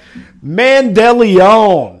back.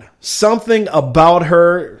 Mandelion. Something about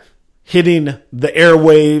her hitting the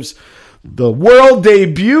airwaves. The world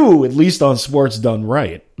debut, at least on Sports Done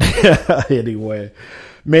Right. Anyway,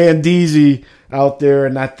 Mandeezy out there,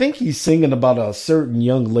 and I think he's singing about a certain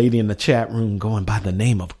young lady in the chat room going by the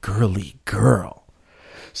name of Girly Girl.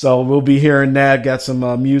 So we'll be hearing that. Got some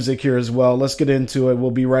music here as well. Let's get into it.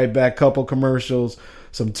 We'll be right back. Couple commercials,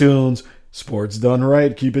 some tunes. Sports Done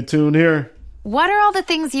Right. Keep it tuned here. What are all the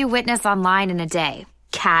things you witness online in a day?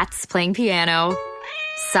 Cats playing piano,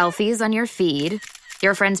 selfies on your feed,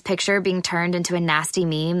 your friend's picture being turned into a nasty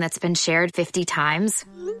meme that's been shared 50 times,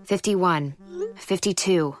 51,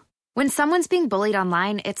 52. When someone's being bullied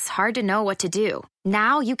online, it's hard to know what to do.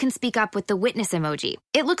 Now you can speak up with the witness emoji.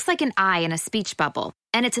 It looks like an eye in a speech bubble,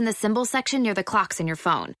 and it's in the symbol section near the clocks in your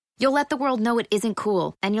phone. You'll let the world know it isn't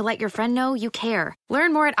cool, and you'll let your friend know you care.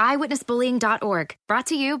 Learn more at eyewitnessbullying.org. Brought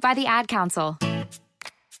to you by the Ad Council.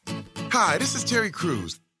 Hi, this is Terry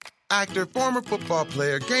Crews, actor, former football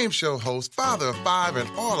player, game show host, father of 5, and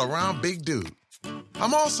all-around big dude.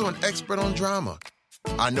 I'm also an expert on drama.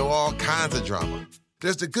 I know all kinds of drama.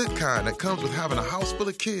 There's the good kind that comes with having a house full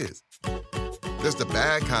of kids. There's the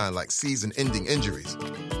bad kind, like season-ending injuries.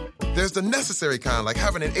 There's the necessary kind, like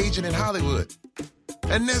having an agent in Hollywood.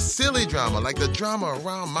 And there's silly drama, like the drama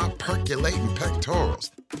around my percolating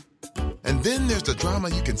pectorals. And then there's the drama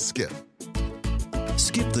you can skip.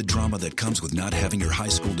 Skip the drama that comes with not having your high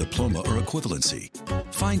school diploma or equivalency.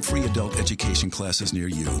 Find free adult education classes near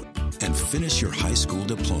you and finish your high school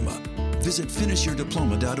diploma. Visit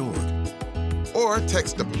finishyourdiploma.org. Or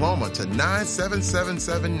text diploma to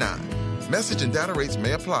 97779. Message and data rates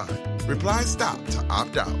may apply. Reply STOP to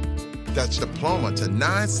opt out. That's diploma to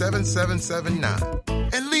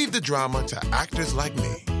 97779. And leave the drama to actors like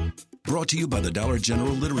me. Brought to you by the Dollar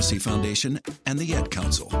General Literacy Foundation and the Ad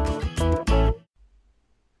Council.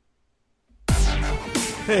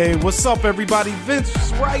 Hey, what's up, everybody? Vince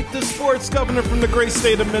Wright, the sports governor from the great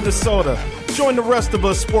state of Minnesota. Join the rest of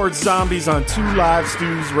us sports zombies on 2 Live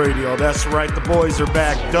Stews Radio. That's right, the boys are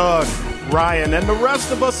back. Doug, Ryan, and the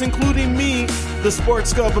rest of us, including me, the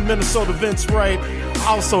sports gov of Minnesota, Vince Wright,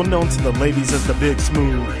 also known to the ladies as the Big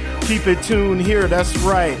Smooth. Keep it tuned here. That's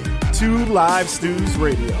right, 2 Live Stews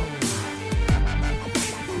Radio.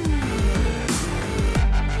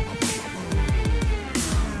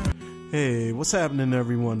 Hey, what's happening,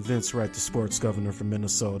 everyone? Vince Wright, the sports governor from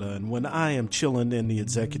Minnesota. And when I am chilling in the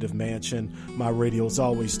executive mansion, my radio is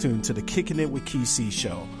always tuned to the Kicking It with KC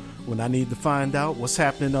show. When I need to find out what's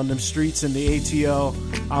happening on them streets in the ATL,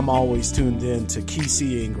 I'm always tuned in to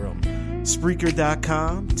KC Ingram.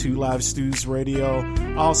 Spreaker.com, 2 Live Stews Radio,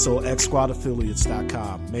 also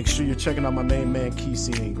XSquadAffiliates.com. Make sure you're checking out my main man,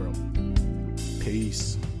 KC Ingram.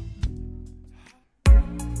 Peace.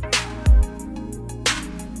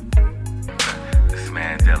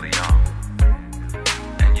 Mandelion.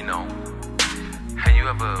 And you know, have you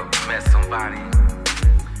ever met somebody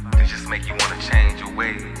that just make you want to change your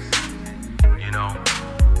ways? You know?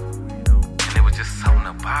 And it was just something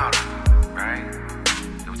about it, right?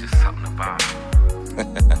 It was just something about it.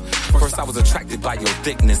 First I was attracted by your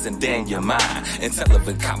thickness and then your mind.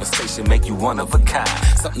 Intelligent conversation make you one of a kind.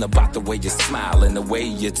 Something about the way you smile and the way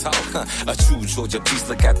you talk. A true Georgia piece,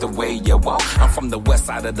 look at the way you walk. I'm from the west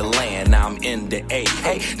side of the land, now I'm in the A.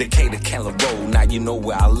 Hey, Decatur, Keller Road, now you know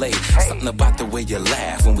where I lay. Something about the way you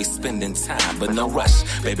laugh when we spending time. But no rush,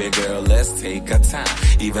 baby girl, let's take our time.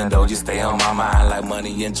 Even though you stay on my mind like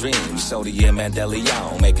money and dreams. Shorty and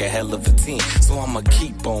Mandelion make a hell of a team. So I'ma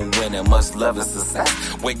keep on winning, much love and success.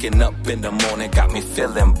 Waking up in the morning got me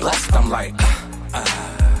feeling blessed. I'm like, da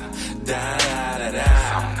da da da.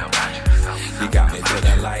 You got me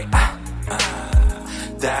feeling like,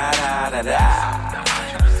 Da da da da.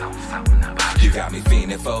 You got me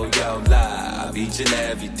fiending for your love each and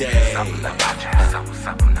every day. Something about you.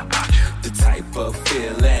 The type of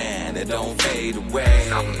feeling that don't fade away.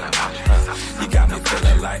 You got me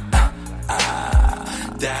feeling like da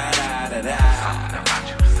da da da.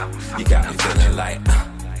 You got me feeling like da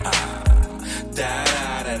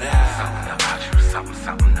da da da.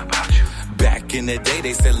 Something about you. Back in the day,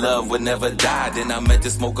 they said love would never die. Then I met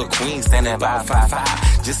this smoker queen standing by 5'5".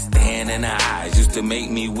 Just staring in her eyes used to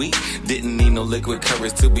make me weak. Didn't need no liquid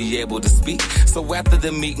courage to be able to speak. So after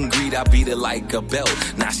the meet and greet, I beat her like a belt.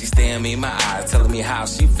 Now she staring me in my eyes, telling me how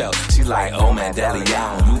she felt. She like, oh man, Daddy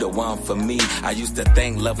Young, you the one for me. I used to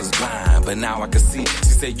think love was blind, but now I can see.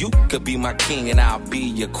 She said, you could be my king and I'll be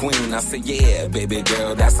your queen. I said, yeah, baby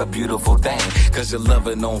girl, that's a beautiful thing. Cause your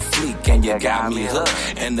loving on fleek and you got me hooked.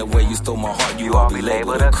 And the way you stole my heart, you all be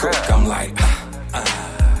labeled a crook. I'm like,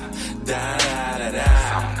 da da da.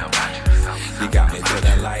 You got me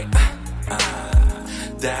feeling like,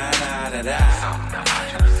 da da da.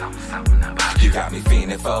 You got me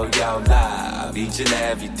fiending for your love each and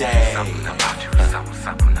every day. Something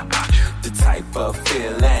about you. The type of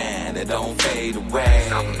feeling that don't fade away.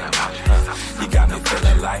 You got me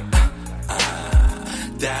feeling like,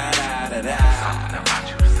 da da da da.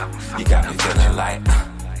 You got me feeling like,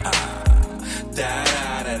 da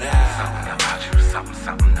da da da.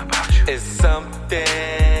 Something about you. It's something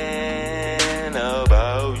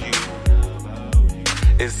about you.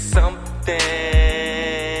 It's something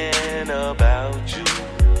about you.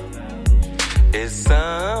 It's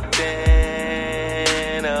something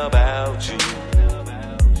about you.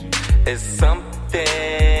 It's something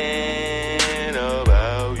about you.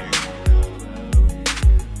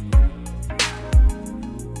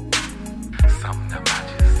 Something about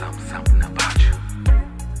you. Something about you.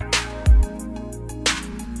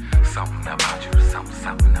 Something about you. Something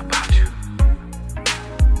about you.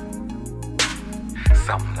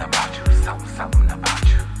 Something about you. Something about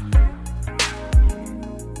you.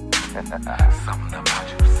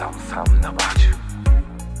 Something about you. Something about you.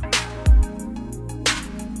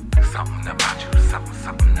 Something about you.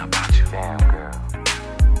 Something about you. Damn girl.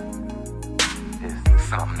 It's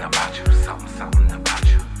something about you. Something about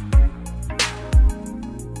you.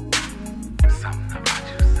 Something about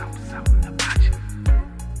you. Something about you.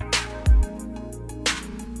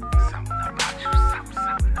 Something about you.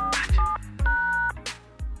 Something about you.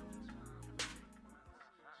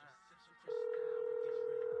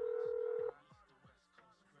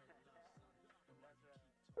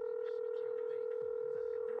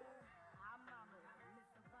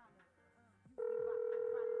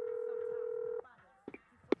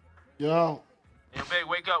 Yo. Yo, Big,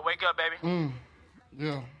 wake up, baby.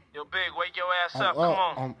 Yeah. Yo, Big, wake your ass up. Come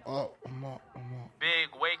on. I'm up. Big,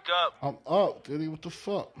 wake up. I'm up, Diddy. What the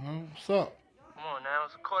fuck, man? What's up? Come on now.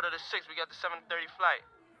 It's 5:45. We got the 7:30 flight.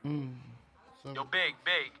 Yo, Big.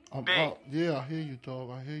 I'm Big. up. Yeah, I hear you, dog.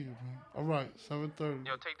 I hear you, man. All right, 7:30.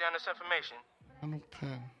 Yo, take down this information. I no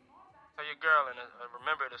pen. Tell your girl and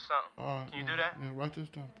remember it or something. All right. Can you do that? Yeah, write this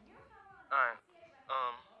down. All right.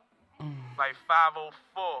 Like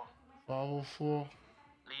 5:04. 5:04.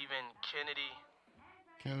 Leaving Kennedy.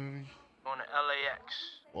 On the LAX.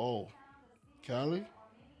 Oh. Cali?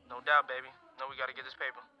 No doubt, baby. No, we gotta get this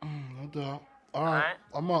paper. No doubt. All right.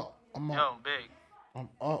 I'm up. Yo, Big. I'm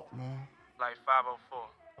up, man. Like 5:04.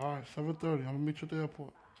 All right, 7:30. I'm gonna meet you at the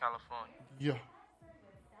airport. California. Yeah.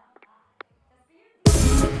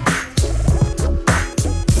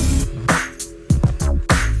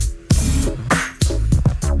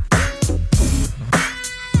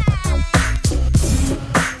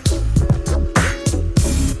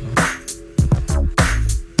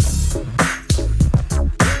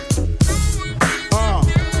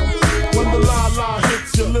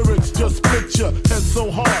 Head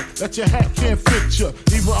so hard that your hat can't fit ya.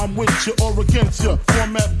 Either I'm with ya or against ya.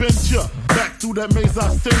 Format bent ya. Back through that maze I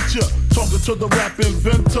sent ya. Talking to the rap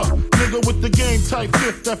inventor. Nigga with the game type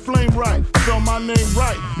fifth, that flame right. Spell my name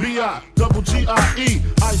right. B-I-double-G-I-E.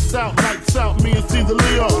 Iced out, lights out, me and Caesar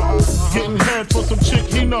Leo. Getting head for some chick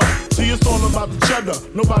he know. See, it's all about the cheddar.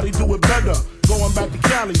 Nobody do it better. Going back to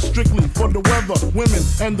Cali, strictly for the weather, women,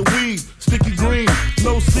 and the weed. Sticky green,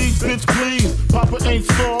 no seed, bitch, please. Papa ain't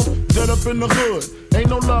soft, dead up in the hood. Ain't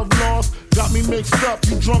no love lost, got me mixed up.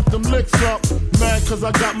 You drunk them licks up. Mad cause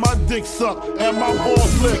I got my dick sucked and my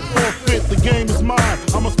balls licked. Forfeit, the game is mine.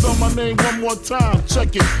 I'ma spell my name one more time.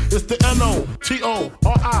 Check it, it's the N-O-T-O-R-I-O-U-S.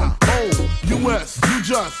 You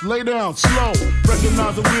just lay down slow.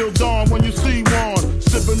 Recognize a real dawn when you see one.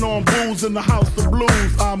 Sipping on booze in the house of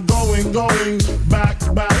blues. I'm going back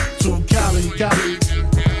to Cali.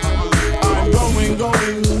 I'm going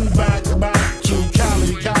going back to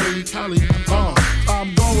Cali.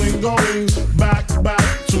 I'm going back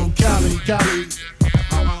to Cali.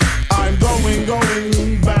 I'm going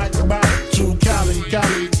back to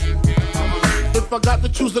Cali. If I got to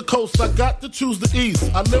choose the coast, I got to choose the east.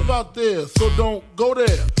 I live out there, so don't go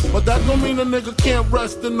there. But that don't mean a nigga can't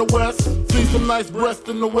rest in the west. See some nice breasts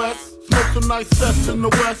in the west. Smoke some nice sets in the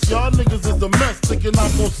west. Y'all niggas is a mess, thinking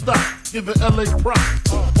I'm gon' stop. Giving LA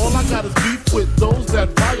props. All I got is beef with those that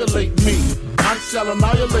violate me. I shall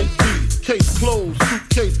annihilate thee. Case closed,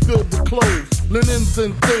 suitcase filled with clothes. Linens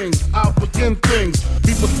and things, I'll begin things.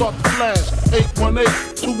 People start to flash.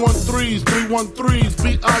 818-213s, 313s,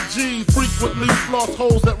 B.I.G. Frequently floss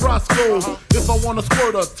holes at Roscoe's. If I want a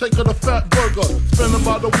squirter, take her to Fat Burger. Spend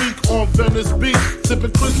about a week on Venice Beach.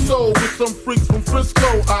 Sipping Cristo with some freaks from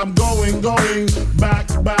Frisco. I'm going back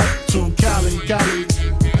to Cali.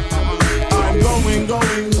 I'm going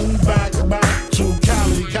back to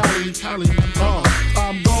Cali.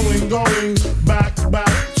 I'm going back to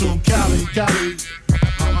Cali.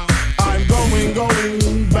 I'm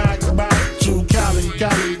going back to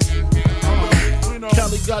Cali.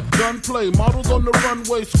 Cali got gunplay, models on the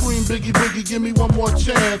runway scream Biggie, give me one more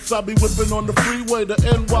chance. I'll be whipping on the freeway, the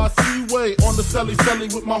NYC way, on the celly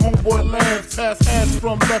with my homeboy Lance. Pass ass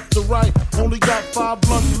from left to right, only got 5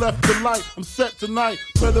 blunts left to light. I'm set tonight,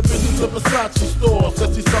 better bitches at Versace store.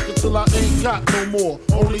 Says she suck it till I ain't got no more.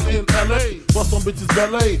 Only in LA, bust on bitches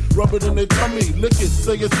ballet, rub it in their tummy, lick it,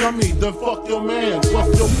 say it's yummy, then fuck your man.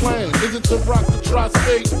 What's your plan? Is it to rock the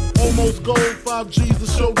tri-state? Almost gold, 5 G's to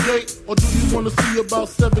show date, or do you wanna see about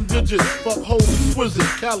 7 digits? Fuck holy exquisite,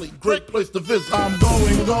 Cali, great place to visit. I'm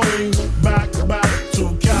going back to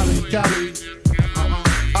Cali.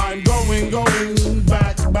 I'm going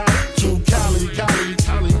back to Cali.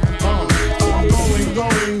 I'm going back to Cali. I'm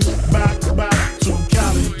going back to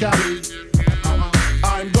Cali.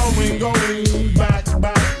 I'm going back to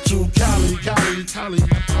Cali.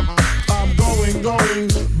 I'm going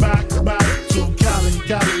back to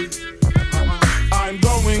Cali. I'm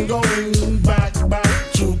going back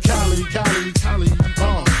to Cali.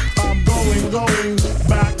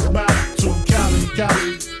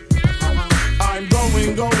 I'm going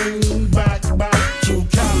back to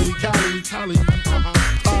Cali.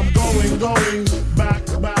 I'm going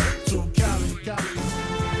back to Cali.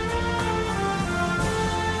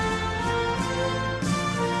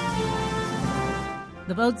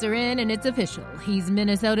 The votes are in and it's official. He's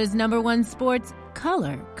Minnesota's #1 sports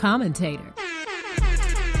color commentator.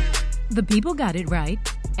 The people got it right,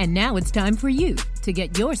 and now it's time for you to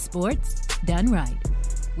get your sports done right.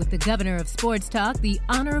 With the governor of sports talk, the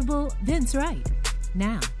Honorable Vince Wright.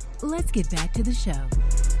 Now, let's get back to the show.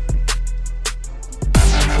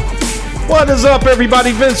 What is up,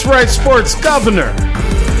 everybody? Vince Wright, sports governor.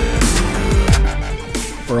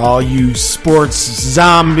 For all you sports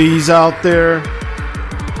zombies out there,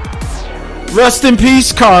 rest in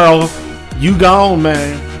peace, Carl. You gone,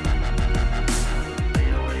 man.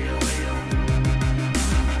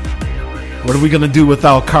 What are we going to do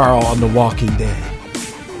without Carl on The Walking Dead?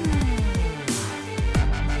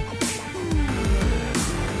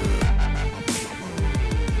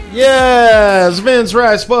 Yes, Vince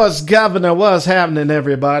Wright, sports governor. What's happening,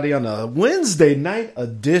 everybody, on a Wednesday night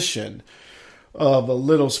edition of A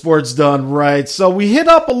Little Sports Done Right. So we hit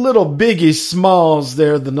up a little Biggie Smalls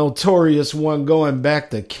there, the notorious one, going back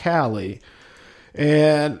to Cali.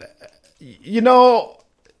 And, you know,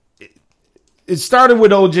 it started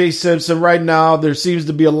with O.J. Simpson. Right now, there seems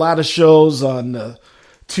to be a lot of shows on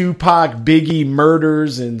Tupac, Biggie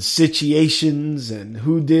murders and situations and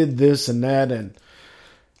who did this and that. And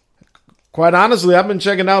quite honestly, I've been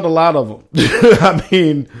checking out a lot of them. I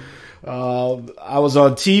mean, I was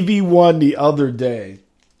on TV One the other day,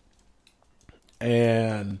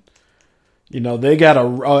 and you know, they got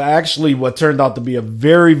actually what turned out to be a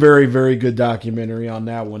very, very, very good documentary on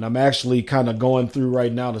that one. I'm actually kind of going through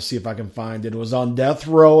right now to see if I can find it. It was on death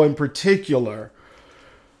row in particular,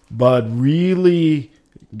 but really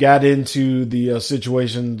got into the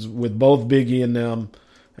situations with both Biggie and them,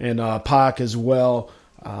 and Pac as well.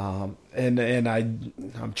 And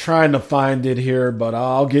I'm trying to find it here, but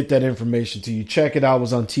I'll get that information to you. Check it out. It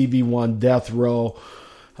was on TV One, Death Row.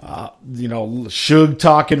 You know, Suge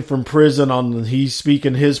talking from prison he's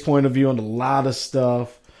speaking his point of view on a lot of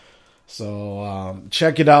stuff. So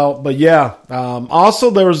check it out. But yeah, also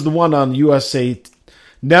there was the one on USA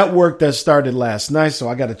Network that started last night, so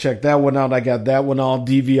I got to check that one out. I got that one all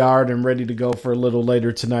DVR'd and ready to go for a little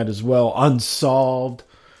later tonight as well. Unsolved.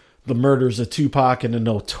 The murders of Tupac and the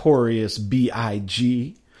notorious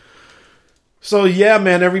B.I.G. So yeah,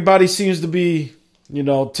 man, everybody seems to be, you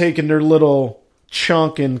know, taking their little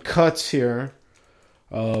chunk and cuts here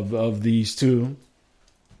of these two.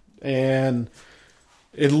 And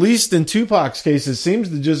at least in Tupac's case, it seems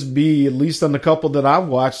to just be, at least on the couple that I've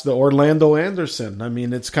watched, the Orlando Anderson. I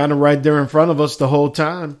mean, it's kind of right there in front of us the whole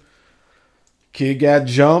time. Kid got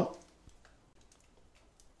jumped.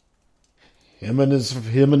 Him and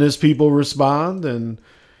his people respond, and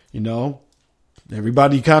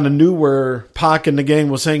everybody kind of knew where Pac and the gang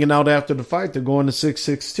was hanging out after the fight. They're going to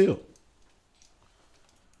 662. I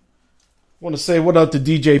want to say what up to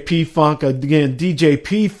DJ P-Funk. Again, DJ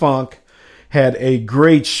P-Funk had a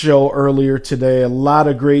great show earlier today. A lot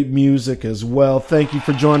of great music as well. Thank you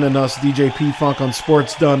for joining us, DJ P-Funk, on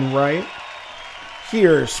Sports Done Right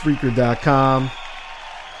here at Spreaker.com.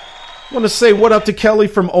 I want to say what up to Kelly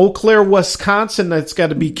from Eau Claire, Wisconsin. That's got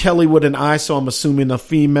to be Kelly with an I, so I'm assuming a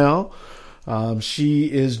female.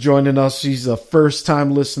 She is joining us. She's a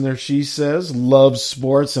first-time listener, she says. Loves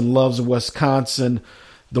sports and loves Wisconsin.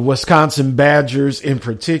 The Wisconsin Badgers in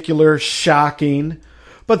particular. Shocking.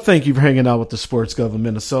 But thank you for hanging out with the Sports Gov of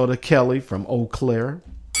Minnesota. Kelly from Eau Claire.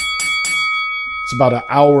 It's about an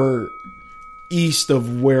hour east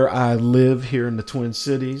of where I live here in the Twin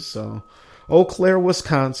Cities, so... Eau Claire,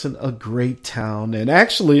 Wisconsin, a great town. And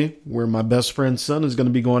actually, where my best friend's son is going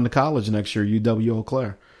to be going to college next year, UW Eau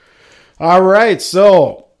Claire. All right,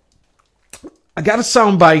 so I got a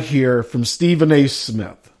soundbite here from Stephen A.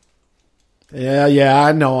 Smith. Yeah,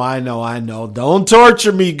 I know. Don't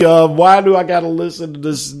torture me, Gov. Why do I got to listen to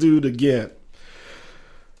this dude again?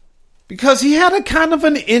 Because he had a kind of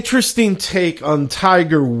an interesting take on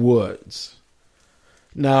Tiger Woods.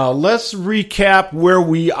 Now, let's recap where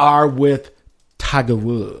we are with Tiger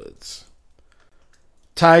Woods.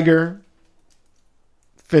 Tiger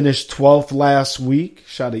finished 12th last week,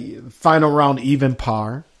 shot a final round even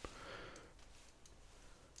par.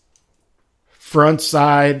 Front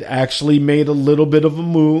side actually made a little bit of a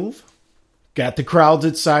move, got the crowds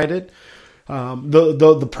excited.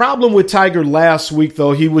 The problem with Tiger last week,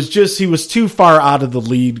 though, he was too far out of the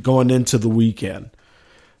lead going into the weekend.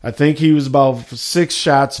 I think he was about 6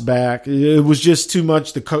 shots back. It was just too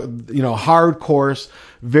much. Hard course,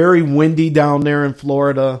 very windy down there in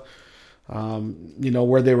Florida.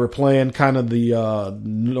 Where they were playing kind of the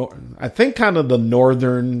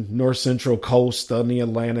north central coast on the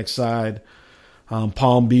Atlantic side,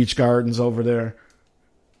 Palm Beach Gardens over there.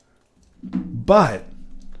 But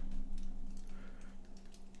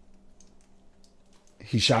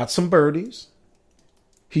he shot some birdies.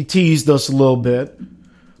 He teased us a little bit.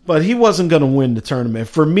 But he wasn't going to win the tournament.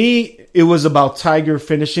 For me, it was about Tiger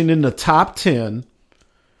finishing in the top 10.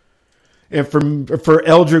 And for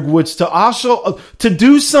Eldrick Woods to also to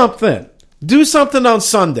do something. Do something on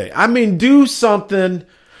Sunday. I mean, do something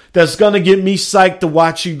that's going to get me psyched to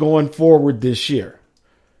watch you going forward this year.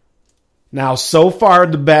 Now, so far,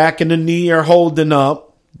 the back and the knee are holding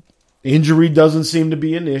up. Injury doesn't seem to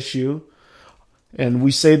be an issue. And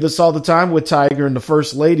we say this all the time with Tiger, and the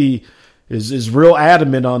First Lady is real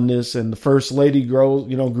adamant on this, and the First Lady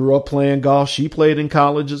grew up playing golf. She played in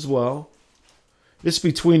college as well. It's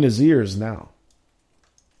between his ears now.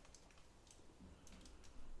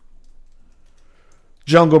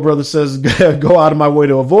 Jungle Brother says, go out of my way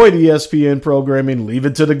to avoid ESPN programming. Leave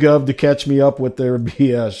it to the Gov to catch me up with their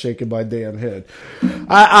BS. Shaking my damn head.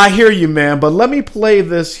 I hear you, man, but let me play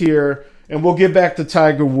this here, and we'll get back to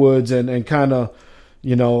Tiger Woods and kind of,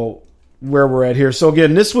 where we're at here. So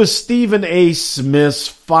again, this was Stephen A. Smith's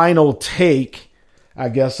final take, I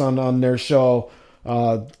guess, on their show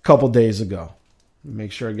a couple days ago.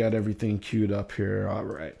 Make sure I got everything queued up here. All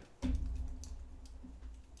right.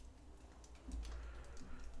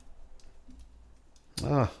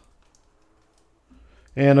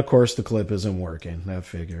 And of course the clip isn't working. That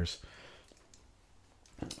figures.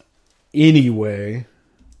 Anyway,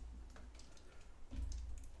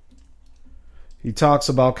 he talks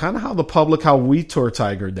about kind of how we tore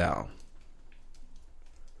Tiger down.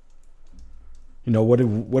 What do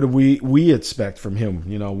we expect from him?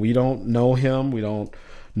 We don't know him. We don't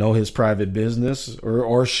know his private business,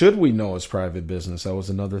 or should we know his private business? That was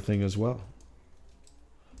another thing as well.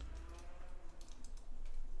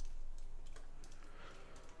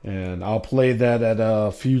 And I'll play that at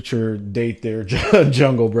a future date there,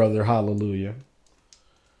 Jungle Brother. Hallelujah.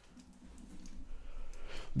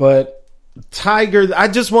 But Tiger, I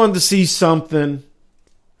just wanted to see something.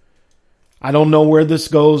 I don't know where this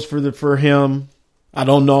goes for him. I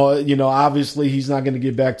don't know. Obviously he's not going to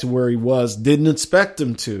get back to where he was. Didn't expect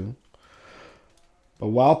him to. But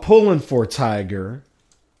while pulling for Tiger,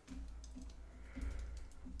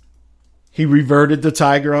 he reverted to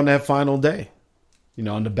Tiger on that final day.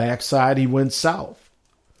 On the backside, he went south.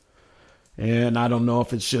 And I don't know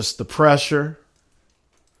if it's just the pressure,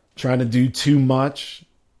 trying to do too much.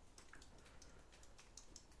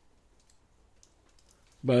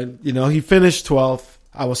 But, he finished 12th.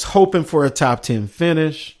 I was hoping for a top 10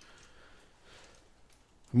 finish.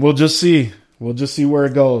 We'll just see. We'll just see where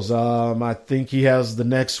it goes. I think he has the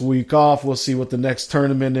next week off. We'll see what the next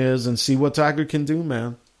tournament is and see what Tiger can do,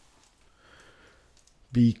 man.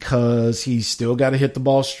 Because he's still got to hit the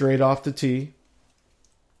ball straight off the tee.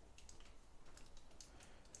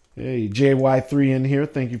 Hey, JY3 in here.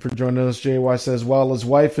 Thank you for joining us. JY says, while his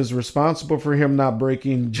wife is responsible for him not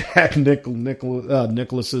breaking Jack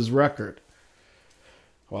Nicklaus's record.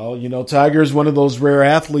 Well, Tiger is one of those rare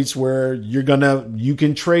athletes where you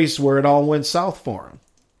can trace where it all went south for him.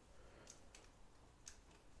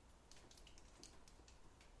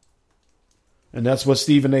 And that's what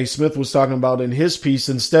Stephen A. Smith was talking about in his piece.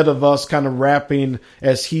 Instead of us kind of wrapping,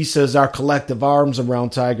 as he says, our collective arms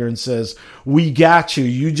around Tiger and says, we got you.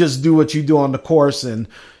 You just do what you do on the course and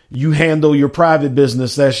you handle your private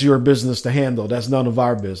business. That's your business to handle. That's none of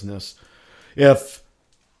our business. If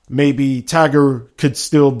maybe Tiger could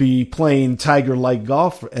still be playing Tiger-like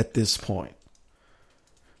golf at this point.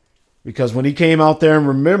 Because when he came out there, and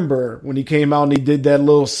remember, when he came out and he did that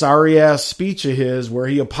little sorry-ass speech of his where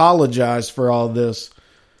he apologized for all this,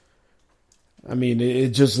 I mean,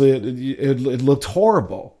 it looked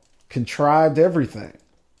horrible. Contrived everything.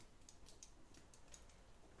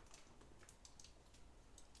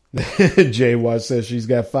 JY says she's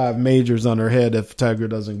got 5 majors on her head if Tiger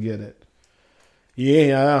doesn't get it.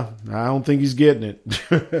 Yeah, I don't think he's getting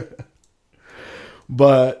it.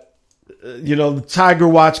 But the Tiger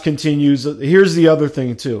Watch continues. Here's the other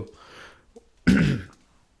thing, too. And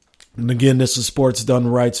again, this is Sports Done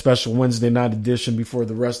Right, special Wednesday night edition before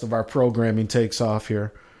the rest of our programming takes off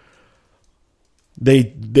here. They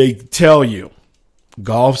tell you,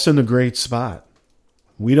 golf's in a great spot.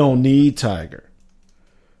 We don't need Tiger.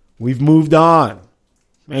 We've moved on.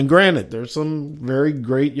 And granted, there's some very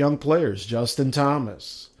great young players. Justin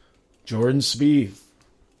Thomas, Jordan Spieth,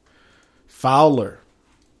 Fowler.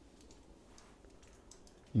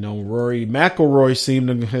 Rory McIlroy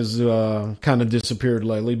has kind of disappeared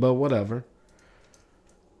lately, but whatever.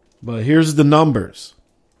 But here's the numbers.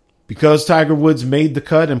 Because Tiger Woods made the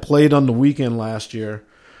cut and played on the weekend last year,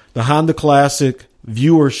 the Honda Classic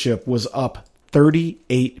viewership was up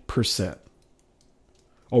 38%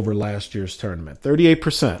 over last year's tournament.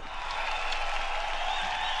 38%.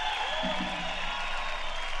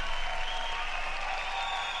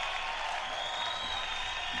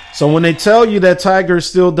 So when they tell you that Tiger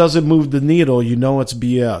still doesn't move the needle, it's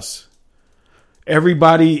BS.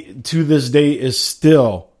 Everybody to this day is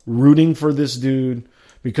still rooting for this dude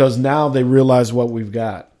because now they realize what we've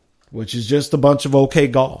got, which is just a bunch of okay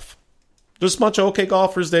golf. Just a bunch of okay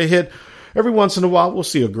golfers they hit. Every once in a while, we'll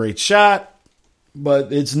see a great shot,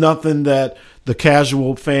 but it's nothing that the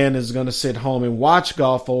casual fan is going to sit home and watch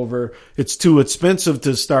golf over. It's too expensive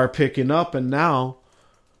to start picking up, and now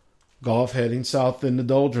golf heading south in the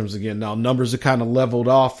doldrums again. Now, numbers are kind of leveled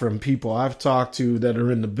off from people I've talked to that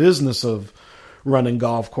are in the business of running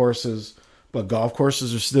golf courses, but golf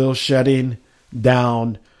courses are still shutting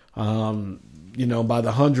down, by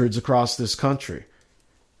the hundreds across this country.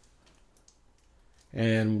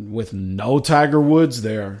 And with no Tiger Woods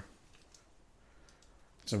there,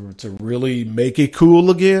 to really make it cool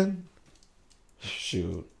again,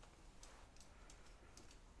 shoot.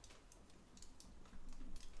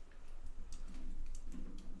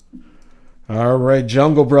 All right,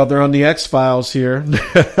 Jungle Brother on the X-Files here.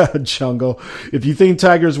 Jungle. If you think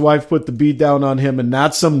Tiger's wife put the beat down on him and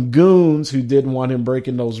not some goons who didn't want him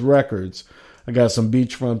breaking those records, I got some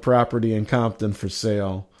beachfront property in Compton for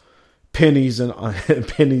sale. Pennies an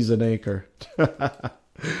acre.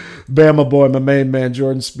 Bama boy, my main man,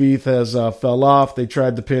 Jordan Spieth has fell off. They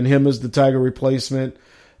tried to pin him as the Tiger replacement.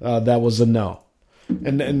 That was a no.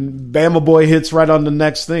 And Bama boy hits right on the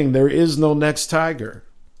next thing. There is no next Tiger.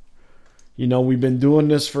 We've been doing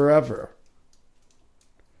this forever.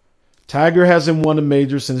 Tiger hasn't won a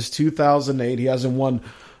major since 2008. He hasn't won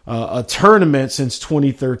a tournament since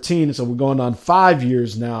 2013. So we're going on 5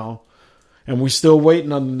 years now. And we're still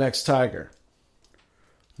waiting on the next Tiger.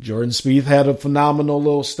 Jordan Spieth had a phenomenal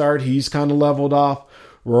little start. He's kind of leveled off.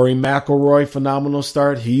 Rory McIlroy, phenomenal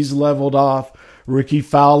start. He's leveled off. Ricky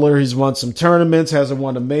Fowler, he's won some tournaments. Hasn't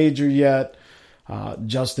won a major yet.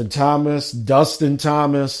 Dustin Thomas.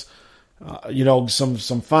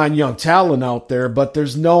 Some fine young talent out there, but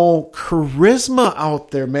there's no charisma out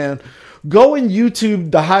there, man. Go and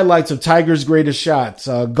YouTube the highlights of Tiger's greatest shots.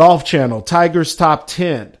 Golf Channel, Tiger's top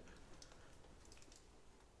 10.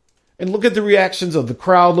 And look at the reactions of the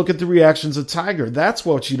crowd. Look at the reactions of Tiger. That's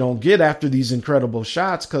what you don't get after these incredible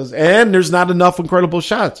shots. And there's not enough incredible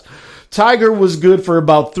shots. Tiger was good for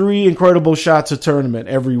about 3 incredible shots a tournament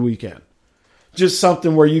every weekend. Just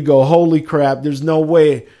something where you go, holy crap, there's no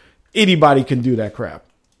way anybody can do that crap.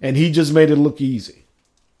 And he just made it look easy.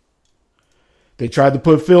 They tried to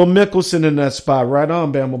put Phil Mickelson in that spot. Right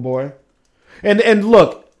on, Bama boy. And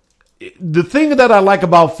look, the thing that I like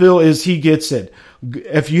about Phil is he gets it.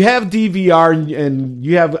 If you have DVR and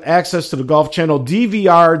you have access to the Golf Channel,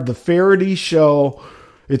 DVR the Faraday Show.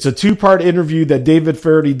 It's a 2-part interview that David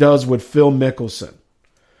Faraday does with Phil Mickelson.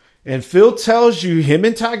 And Phil tells you him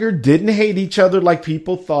and Tiger didn't hate each other like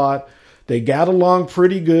people thought. They got along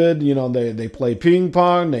pretty good. You know, they play ping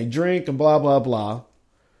pong, they drink, and blah, blah, blah.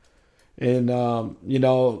 And, you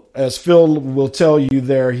know, as Phil will tell you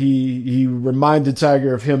there, he reminded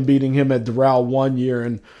Tiger of him beating him at Doral one year.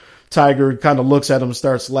 And Tiger kind of looks at him,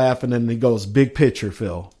 starts laughing, and he goes, big picture,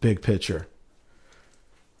 Phil, big picture.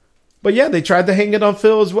 But yeah, they tried to hang it on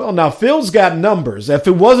Phil as well. Now, Phil's got numbers. If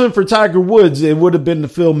it wasn't for Tiger Woods, it would have been the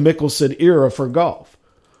Phil Mickelson era for golf.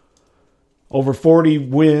 Over 40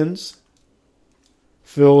 wins.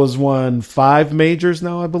 Phil has won 5 majors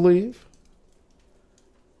now, I believe.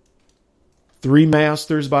 3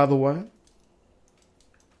 Masters, by the way.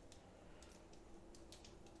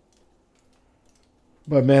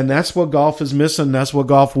 But, man, that's what golf is missing. That's what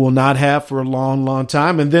golf will not have for a long, long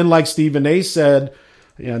time. And then, like Stephen A. said,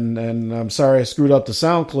 and I'm sorry I screwed up the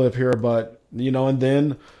sound clip here, but, you know, and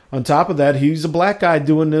then on top of that, he's a black guy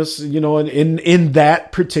doing this, you know, in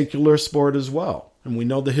that particular sport as well. And we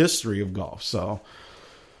know the history of golf. So,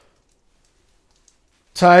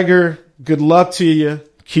 Tiger, good luck to you.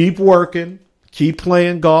 Keep working. Keep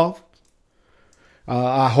playing golf.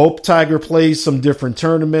 I hope Tiger plays some different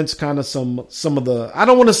tournaments, kind of some of the, I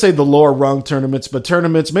don't want to say the lower rung tournaments, but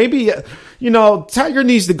tournaments. Maybe, you know, Tiger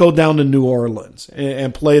needs to go down to New Orleans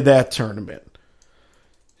and play that tournament.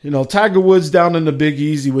 You know, Tiger Woods down in the Big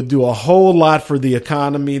Easy would do a whole lot for the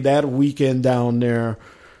economy that weekend down there.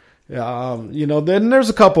 You know, then there's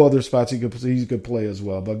a couple other spots he could play as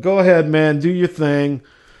well. But go ahead, man, do your thing.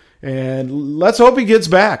 And let's hope he gets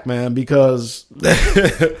back, man, because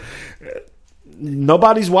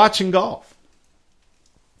nobody's watching golf.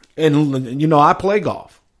 And, you know, I play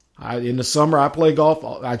golf. In the summer, I play golf.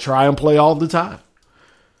 I try and play all the time.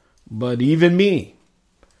 But even me,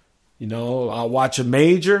 you know, I'll watch a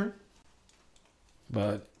major.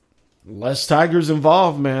 But unless Tiger's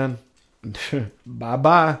involved, man,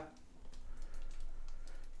 bye-bye.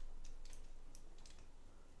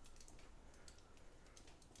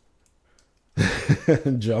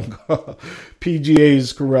 Jump. PGA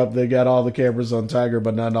is corrupt. They got all the cameras on Tiger,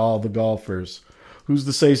 but not all the golfers. Who's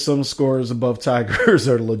to say some scores above Tiger's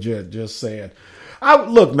are legit? Just saying.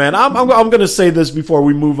 Look, man, I'm going to say this before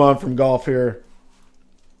we move on from golf here.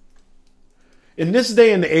 In this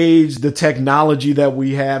day and age, the technology that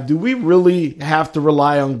we have, do we really have to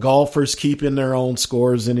rely on golfers keeping their own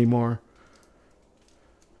scores anymore?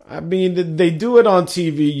 I mean, they do it on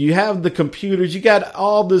TV. You have the computers. You got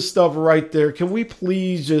all this stuff right there. Can we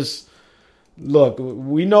please just look?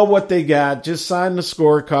 We know what they got. Just sign the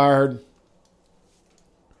scorecard.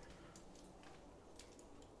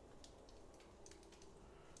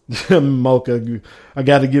 Mocha, I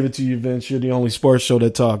got to give it to you, Vince. You're the only sports show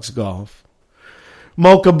that talks golf.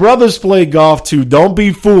 Mocha, brothers play golf too. Don't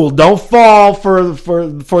be fooled. Don't fall for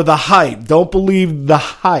the hype. Don't believe the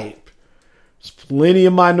hype. There's plenty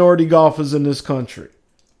of minority golfers in this country.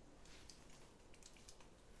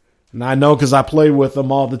 And I know because I play with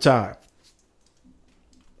them all the time.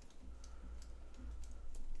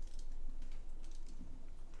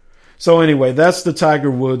 So anyway, that's the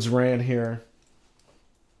Tiger Woods rant here.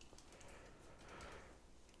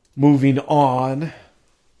 Moving on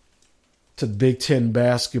to Big Ten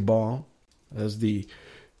basketball, as the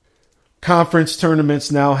conference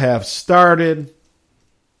tournaments now have started.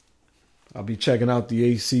 I'll be checking out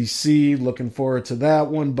the ACC, looking forward to that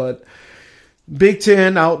one. But Big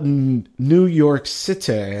Ten out in New York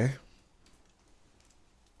City.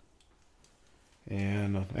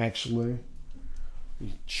 And actually,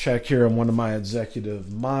 check here on one of my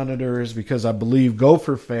executive monitors because I believe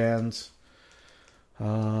Gopher fans.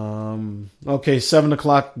 Okay, 7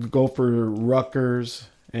 o'clock, Gopher Rutgers.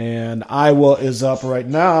 And Iowa is up right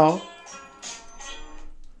now.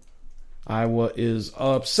 Iowa is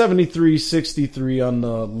up 73-63 on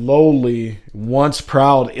the lowly, once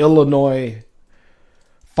proud Illinois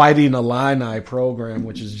Fighting Illini program,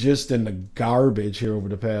 which is just in the garbage here over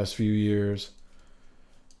the past few years.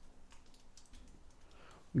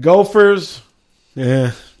 Gophers,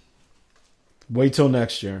 wait till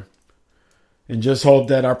next year. and just hope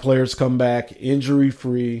that our players come back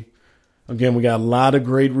injury-free. Again, we got a lot of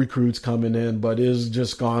great recruits coming in, but it has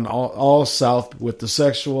just gone all south with the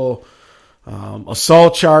sexual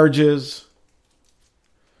assault charges,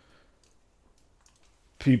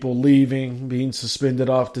 people leaving, being suspended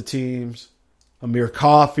off the teams, Amir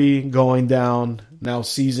Coffey going down, now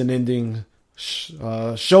season-ending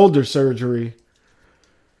shoulder surgery.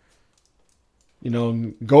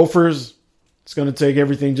 Gophers, it's going to take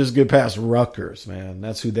everything just get past Rutgers, man.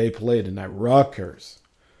 That's who they play tonight, Rutgers.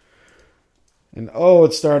 And,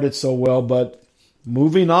 it started so well, but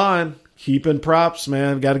moving on, keeping props,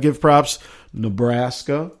 man. Got to give props.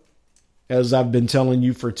 Nebraska, as I've been telling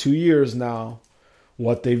you for 2 years now,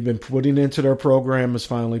 what they've been putting into their program is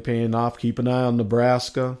finally paying off. Keep an eye on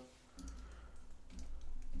Nebraska.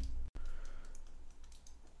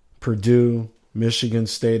 Purdue, Michigan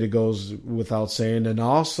State, it goes without saying. And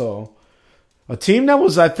also, a team that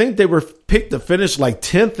was, I think they were picked to finish like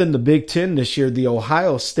 10th in the Big Ten this year, the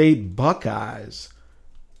Ohio State Buckeyes,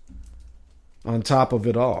 on top of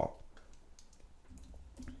it all.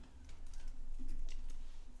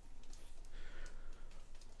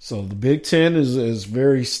 So the Big Ten is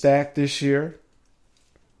very stacked this year.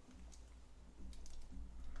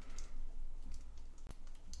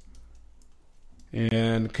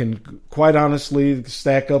 And can quite honestly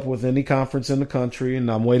stack up with any conference in the country.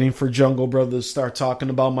 And I'm waiting for Jungle Brothers to start talking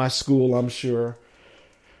about my school, I'm sure.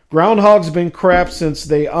 Groundhog's been crap since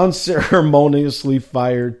they unceremoniously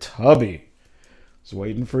fired Tubby. Was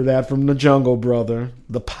waiting for that from the Jungle Brother,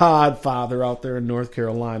 the pod father out there in North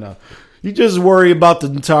Carolina. You just worry about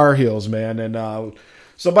the Tar Heels, man. And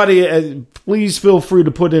somebody, please feel free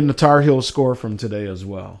to put in the Tar Heel score from today as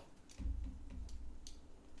well.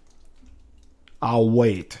 I'll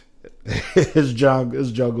wait. As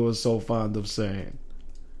Jungle is so fond of saying.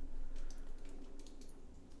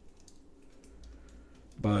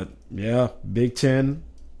 But, yeah, Big Ten,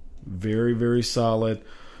 very, very solid.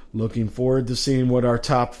 Looking forward to seeing what our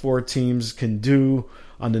top 4 teams can do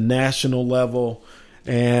on the national level.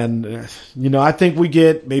 And, I think we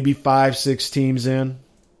get maybe 5-6 teams in.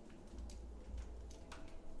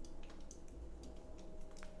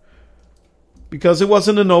 Because it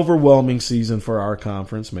wasn't an overwhelming season for our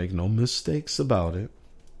conference. Make no mistakes about it.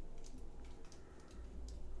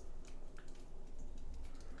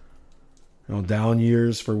 Down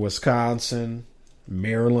years for Wisconsin,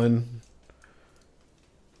 Maryland,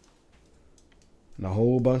 and a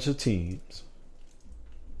whole bunch of teams.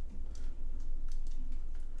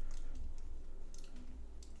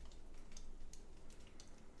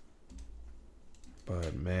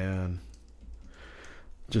 But, man,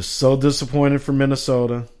 just so disappointed for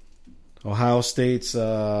Minnesota. Ohio State's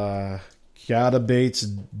Keita Bates.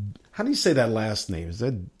 How do you say that last name? Is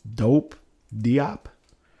that Diop?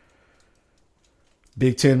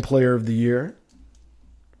 Big Ten Player of the Year.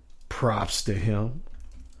 Props to him.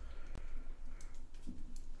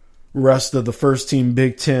 Rest of the first team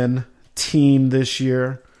Big Ten team this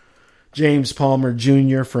year. James Palmer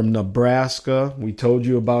Jr. from Nebraska. We told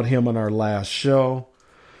you about him on our last show.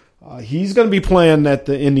 He's going to be playing in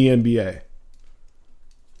the NBA.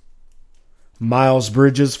 Miles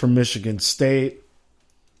Bridges from Michigan State.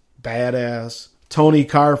 Badass. Tony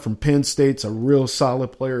Carr from Penn State's a real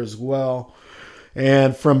solid player as well.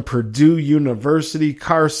 And from Purdue University,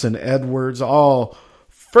 Carson Edwards. All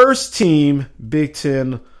first team Big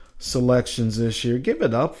Ten selections this year. Give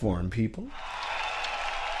it up for him, people.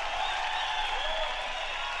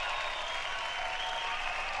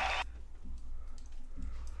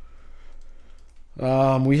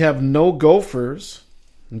 We have no Gophers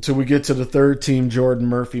until we get to the third team. Jordan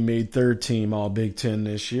Murphy made third team All Big Ten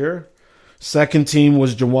this year. Second team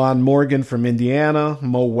was Jawan Morgan from Indiana,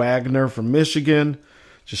 Mo Wagner from Michigan,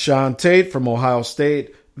 Jashawn Tate from Ohio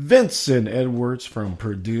State, Vincent Edwards from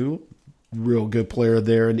Purdue, real good player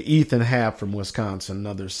there, and Ethan Happ from Wisconsin,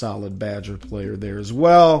 another solid Badger player there as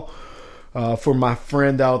well. For my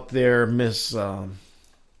friend out there, Miss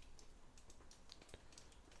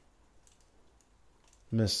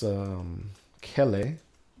Kelly.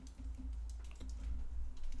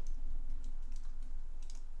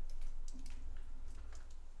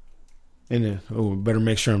 And better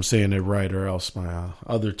make sure I'm saying it right, or else my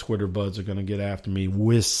other Twitter buds are going to get after me.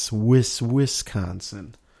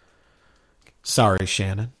 Wisconsin. Sorry,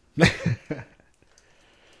 Shannon.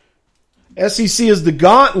 SEC is the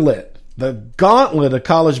gauntlet. The gauntlet of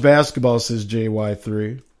college basketball, says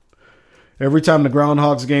JY3. Every time the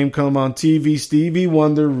Groundhogs game come on TV, Stevie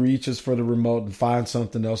Wonder reaches for the remote and finds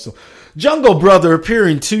something else. So, Jungle Brother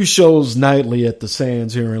appearing 2 shows nightly at the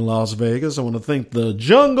Sands here in Las Vegas. I want to thank the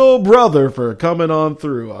Jungle Brother for coming on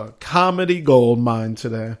through a comedy gold mine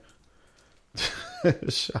today.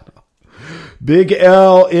 Shut up. Big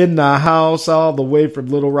L in the house, all the way from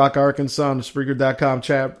Little Rock, Arkansas, on the Spreaker.com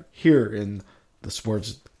chat here in the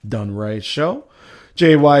Sports Done Right show.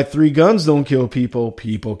 JY, 3 guns don't kill people,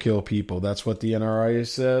 people kill people. That's what the NRA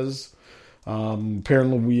says.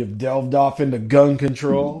 Apparently we have delved off into gun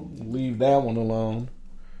control. Leave that one alone.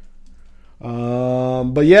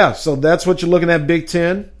 But yeah, so that's what you're looking at, Big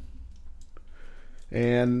Ten.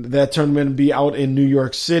 And that tournament will be out in New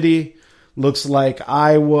York City. Looks like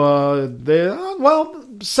Iowa,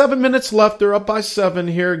 7 minutes left. They're up by 7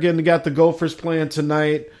 here. Again, they got the Gophers playing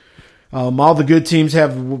tonight. All the good teams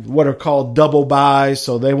have what are called double byes,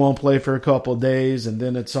 so they won't play for a couple of days, and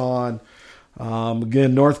then it's on.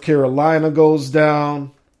 Again, North Carolina goes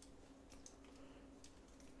down.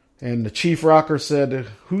 And the Chief Rocker said,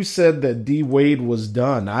 who said that D. Wade was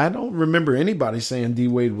done? I don't remember anybody saying D.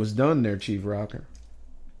 Wade was done there, Chief Rocker.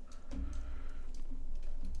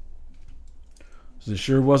 So it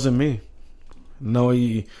sure wasn't me. No,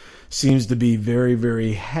 he seems to be very,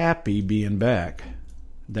 very happy being back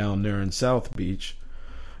down there in South Beach.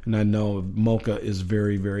 And I know Mocha is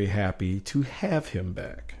very, very happy to have him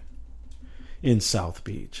back in South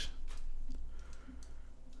Beach.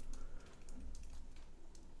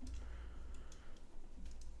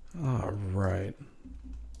 All right.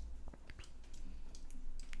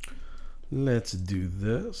 Let's do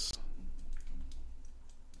this.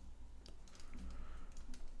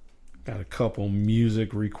 Got a couple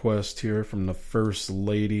music requests here from the First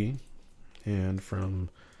Lady and from,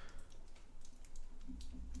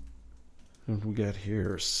 what we got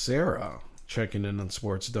here, Sarah checking in on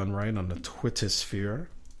Sports Done Right on the Twittersphere.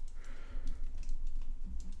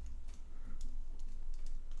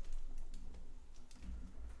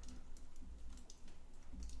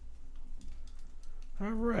 All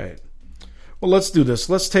right. Well, let's do this.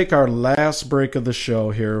 Let's take our last break of the show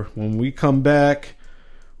here. When we come back,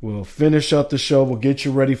 we'll finish up the show. We'll get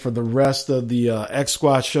you ready for the rest of the X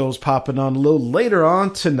Squad shows popping on a little later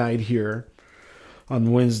on tonight here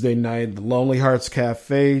on Wednesday night. The Lonely Hearts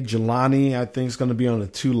Cafe. Jelani, I think, is going to be on the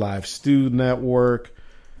 2 Live Stew Network.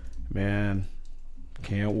 Man,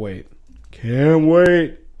 can't wait. Can't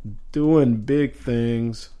wait. Doing big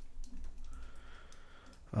things.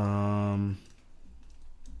 And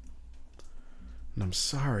I'm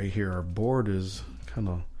sorry here. Our board is kind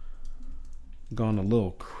of gone a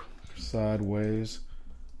little sideways.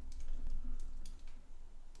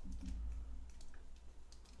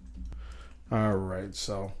 All right,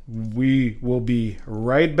 so we will be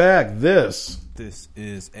right back. This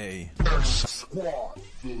is a Squad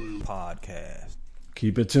podcast.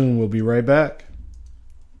 Keep it tuned. We'll be right back.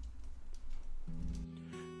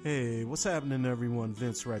 Hey, what's happening, everyone?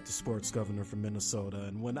 Vince Wright, the sports governor from Minnesota.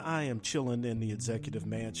 And when I am chilling in the executive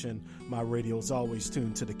mansion, my radio is always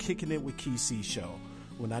tuned to the Kicking It with KC show.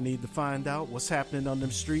 When I need to find out what's happening on them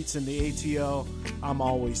streets in the ATL, I'm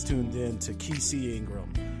always tuned in to KC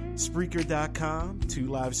Ingram. Spreaker.com, 2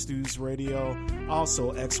 Live Stews Radio,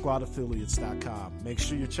 also XSquadAffiliates.com. Make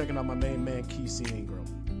sure you're checking out my main man, KC Ingram.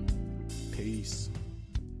 Peace.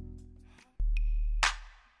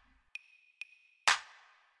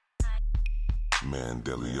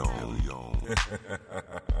 Mandelion.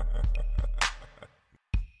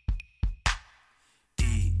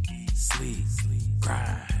 Eat, sleep,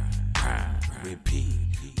 grind, repeat.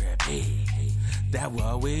 That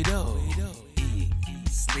what we do. Eat,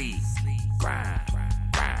 sleep, grind,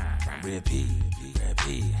 repeat.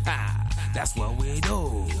 Ha, that's what we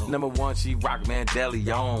do. Number 1, she rock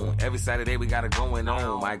Mandelion. Every Saturday we got it going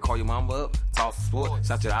on. Might call your mama up, talk sport,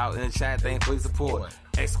 shout you out in the chat, thank for your support.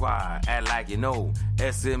 X Squad, act like you know.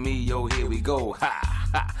 SME, yo, here we go. Ha,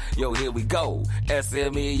 ha, yo, here we go.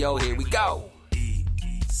 SME, yo, here we go. Eat,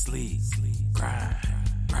 sleep, grind,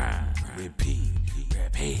 repeat.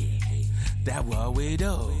 That what we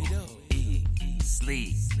do. Eat,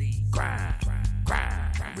 sleep, grind,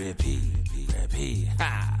 repeat.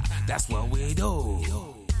 Ha, that's what we do.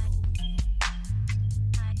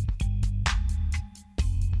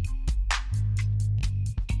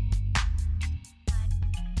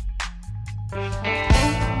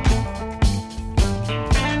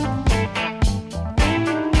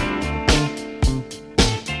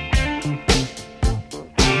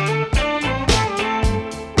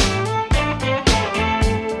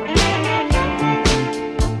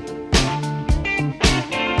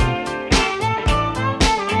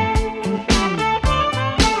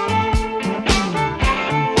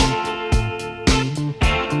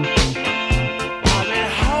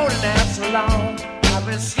 I've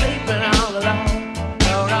been sleeping all alone.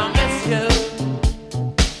 Lord, I miss you.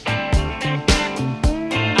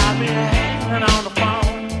 I've been hanging on the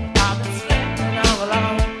phone. I've been sleeping all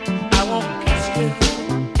alone. I won't kiss you.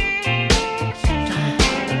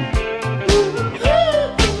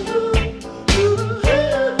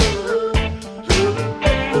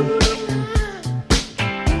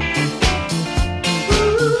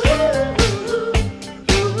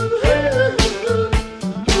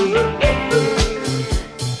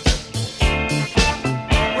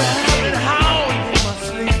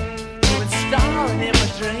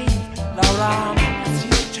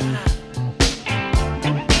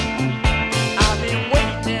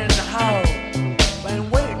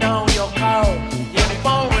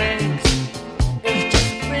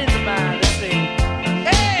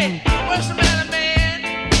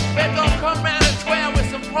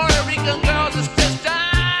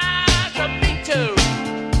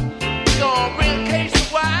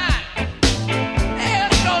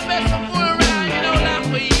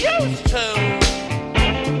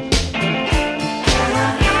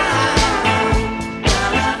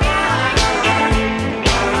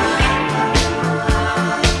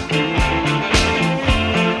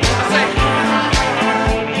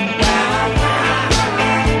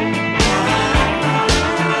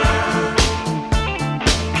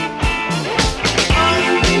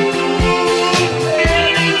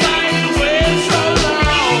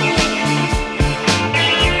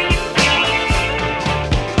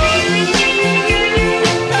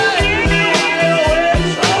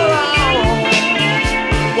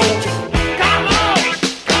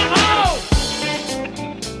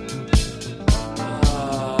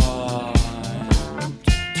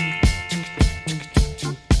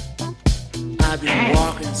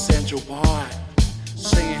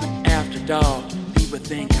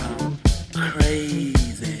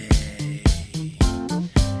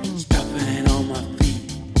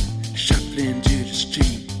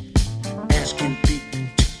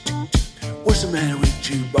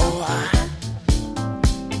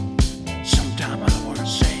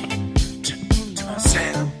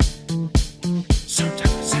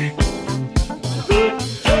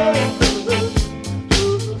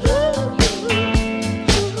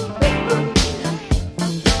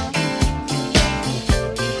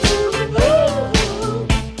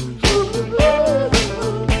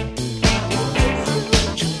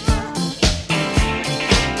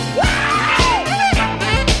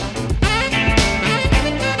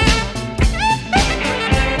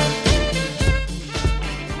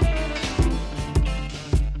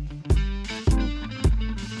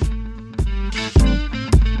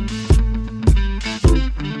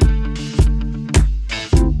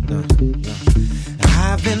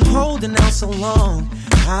 So long,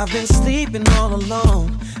 I've been sleeping all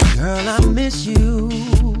alone. Girl, I miss you.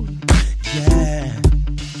 Yeah.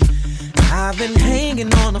 I've been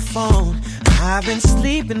hanging on the phone. I've been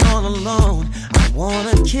sleeping all alone. I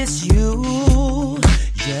wanna kiss you.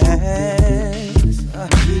 Yes.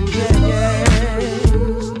 Yes.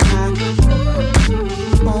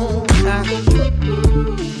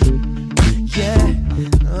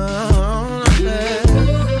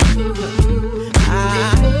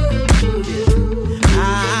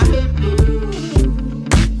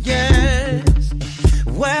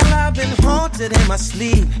 In my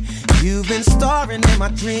sleep, you've been starring in my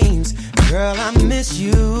dreams. Girl, I miss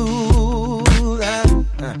you.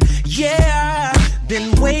 Yeah, I've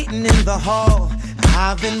been waiting in the hall.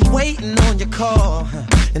 I've been waiting on your call.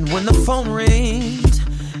 And when the phone rings,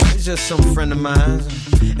 it's just some friend of mine.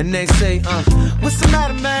 And they say, what's the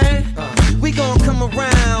matter, man? We gon' come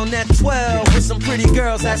around at 12 with some pretty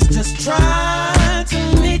girls that's just trying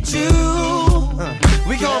to meet you.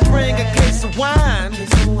 We gon' bring a case of wine.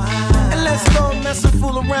 And let's go mess and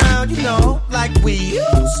fool around, you know, like we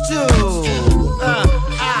used to.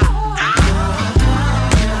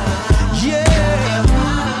 Yeah.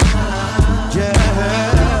 Yeah.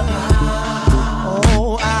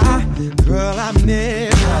 Oh, girl, I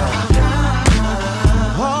miss her.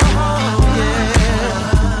 Oh, yeah.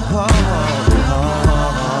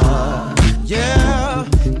 Oh, yeah.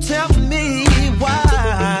 Tell me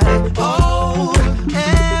why. Oh,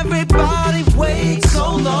 everybody waits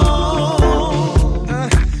so long.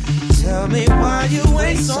 Tell me why you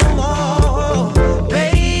wait so long.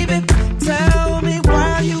 Baby, tell me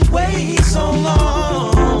why you wait so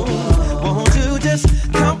long. Won't you just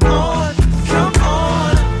come on, come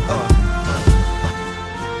on.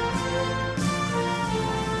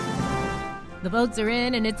 The votes are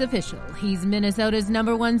in and it's official. He's Minnesota's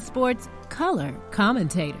 #1 sports color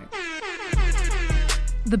commentator.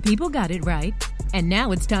 The people got it right. And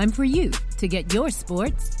now it's time for you to get your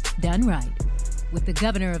sports done right. With the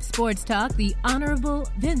governor of sports talk, the Honorable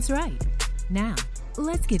Vince Wright. Now,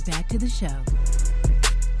 let's get back to the show.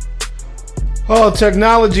 Oh,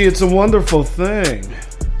 technology, it's a wonderful thing.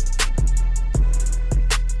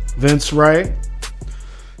 Vince Wright,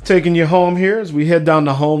 taking you home here as we head down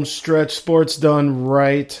the home stretch. Sports Done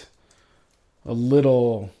Right. A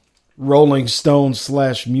little Rolling Stones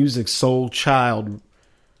 / Music Soul Child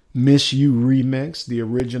Miss You remix, the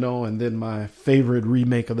original, and then my favorite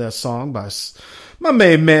remake of that song by my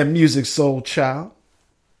main man, Music Soul Child.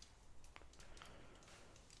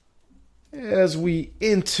 As we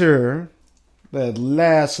enter that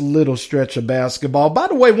last little stretch of basketball. By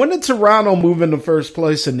the way, when did Toronto move into first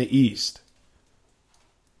place in the East?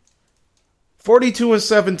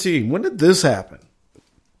 42-17. When did this happen?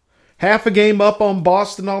 Half a game up on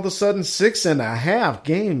Boston all of a sudden, 6.5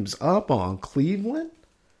 games up on Cleveland?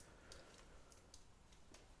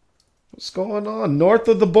 What's going on? North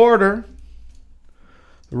of the border,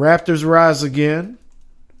 the Raptors rise again.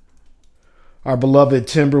 Our beloved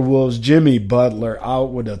Timberwolves, Jimmy Butler,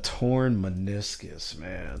 out with a torn meniscus,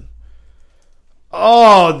 man.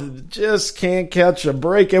 Oh, just can't catch a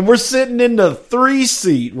break. And we're sitting in the 3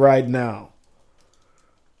 seat right now.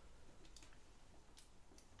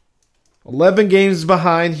 11 games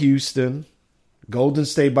behind Houston. Golden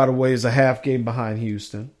State, by the way, is a half game behind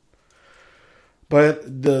Houston. But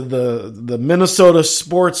the Minnesota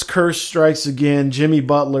sports curse strikes again. Jimmy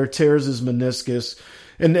Butler tears his meniscus.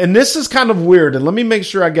 And this is kind of weird. And let me make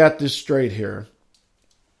sure I got this straight here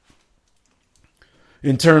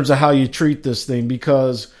in terms of how you treat this thing.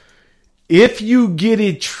 Because if you get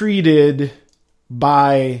it treated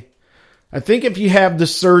by, I think if you have the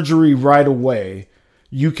surgery right away,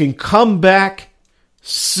 you can come back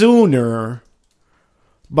sooner,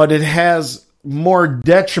 but it has more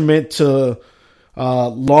detriment to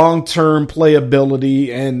long-term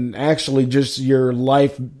playability and actually just your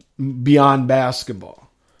life beyond basketball.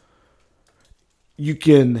 You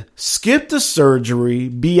can skip the surgery,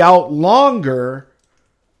 be out longer,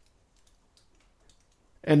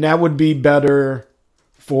 and that would be better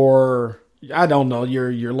for, I don't know,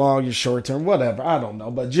 your long, your short term, whatever. I don't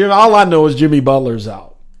know. But all I know is Jimmy Butler's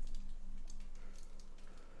out.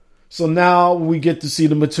 So now we get to see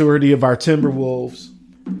the maturity of our Timberwolves,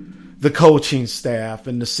 the coaching staff,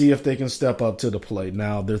 and to see if they can step up to the plate.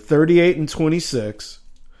 Now, they're 38-26.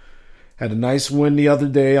 Had a nice win the other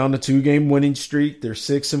day on a 2-game winning streak. They're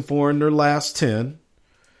 6-4 in their last 10.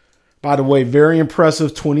 By the way, very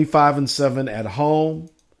impressive 25-7 at home.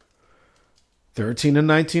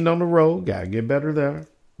 13-19 on the road. Gotta get better there.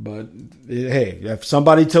 But hey, if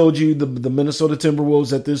somebody told you the Minnesota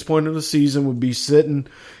Timberwolves at this point of the season would be sitting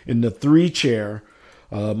in the 3 chair,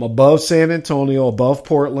 above San Antonio, above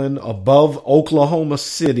Portland, above Oklahoma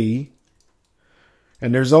City,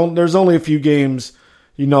 and there's only a few games.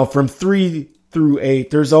 You know, from 3 through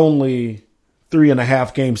 8, there's only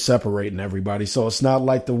 3.5 games separating everybody. So it's not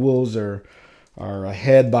like the Wolves are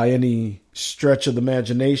ahead by any stretch of the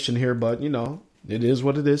imagination here. But, you know, it is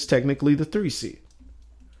what it is. Technically the 3 seed.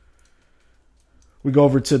 We go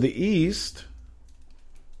over to the East.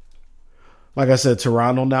 Like I said,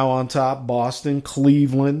 Toronto now on top. Boston,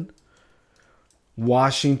 Cleveland,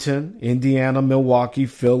 Washington, Indiana, Milwaukee,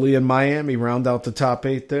 Philly, and Miami round out the top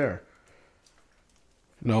 8 there.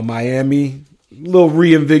 You know, Miami, a little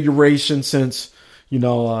reinvigoration since, you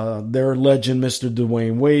know, their legend, Mr.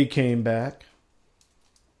 Dwayne Wade, came back.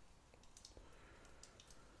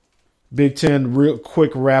 Big Ten, real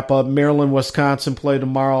quick wrap up. Maryland, Wisconsin play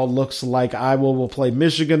tomorrow. Looks like Iowa will play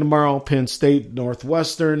Michigan tomorrow. Penn State,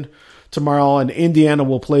 Northwestern tomorrow. And Indiana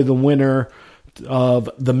will play the winner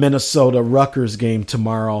of the Minnesota Rutgers game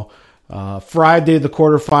tomorrow. Friday, the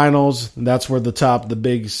quarterfinals. And that's where the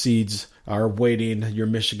big seeds are waiting. Your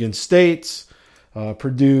Michigan States,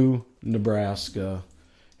 Purdue, Nebraska,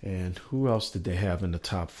 and who else did they have in the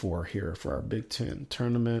top 4 here for our Big Ten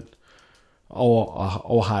tournament?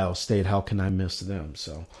 Ohio State. How can I miss them?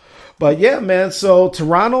 So, but yeah, man. So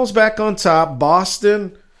Toronto's back on top.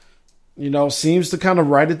 Boston, you know, seems to kind of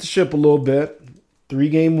right at the ship a little bit.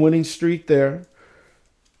 3-game winning streak there.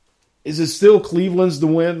 Is it still Cleveland's to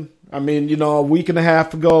win? I mean, you know, a week and a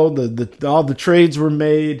half ago, all the trades were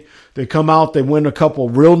made. They come out, they win a couple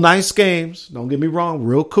real nice games. Don't get me wrong,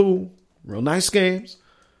 real cool, real nice games.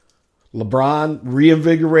 LeBron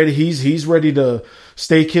reinvigorated. He's ready to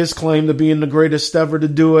stake his claim to being the greatest ever to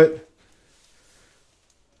do it.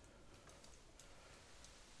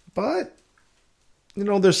 But, you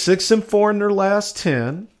know, they're 6-4 in their last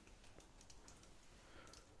 10.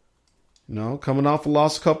 You know, coming off a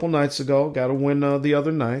loss a couple nights ago. Got to win the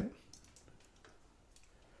other night.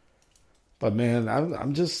 But, man,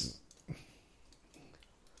 I'm just...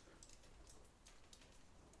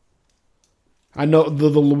 I know the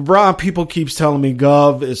LeBron people keeps telling me,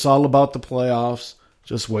 Gov, it's all about the playoffs.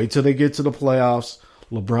 Just wait till they get to the playoffs.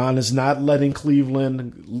 LeBron is not letting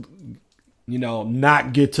Cleveland,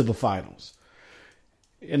 not get to the finals.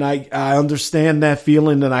 And I understand that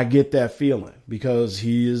feeling, and I get that feeling because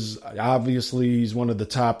he's one of the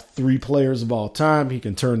top 3 players of all time. He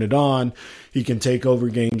can turn it on. He can take over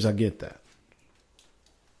games. I get that.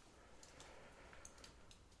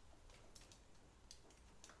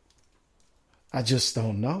 I just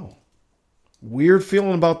don't know. Weird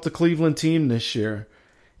feeling about the Cleveland team this year.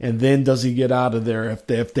 And then does he get out of there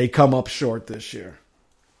if they come up short this year?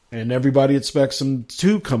 And everybody expects them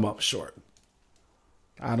to come up short.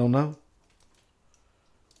 I don't know.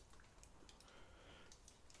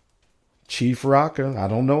 Chief Rocker, I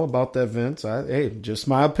don't know about that, Vince. Hey, just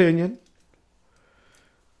my opinion.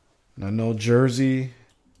 And I know Jersey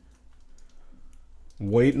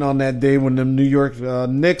waiting on that day when the New York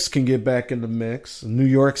Knicks can get back in the mix. New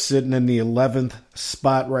York sitting in the 11th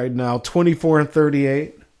spot right now,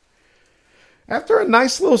 24-38. After a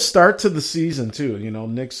nice little start to the season, too.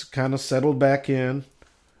 Knicks kind of settled back in.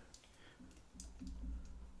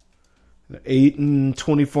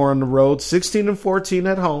 8-24 on the road, 16-14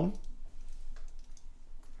 at home.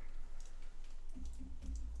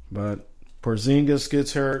 But Porzingis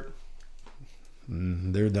gets hurt.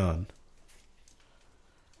 They're done.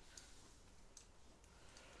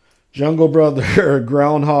 Jungle Brother,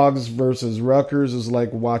 Groundhogs versus Rutgers is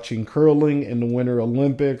like watching curling in the Winter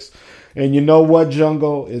Olympics. And you know what,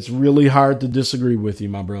 Jungle? It's really hard to disagree with you,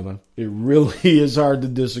 my brother. It really is hard to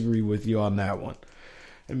disagree with you on that one.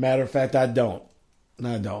 As a matter of fact, I don't.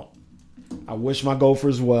 I wish my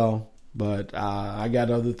Gophers well, but I got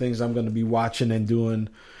other things I'm going to be watching and doing.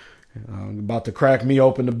 I'm about to crack me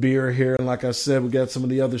open a beer here. And like I said, we got some of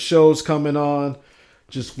the other shows coming on.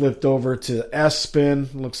 Just flipped over to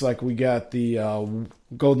ESPN. Looks like we got the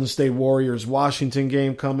Golden State Warriors Washington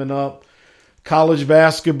game coming up. College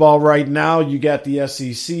basketball right now, you got the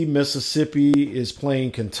SEC. Mississippi is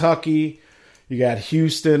playing Kentucky. You got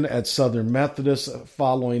Houston at Southern Methodist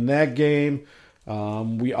following that game.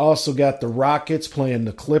 We also got the Rockets playing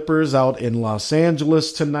the Clippers out in Los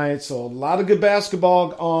Angeles tonight. So a lot of good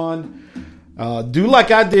basketball on. Do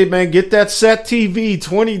like I did, man. Get that Set TV,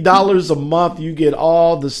 $20 a month. You get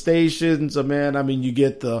all the stations, man. I mean, you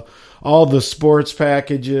get all the sports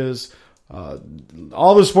packages.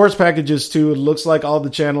 All the sports packages, too. It looks like all the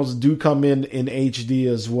channels do come in HD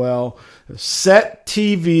as well. Set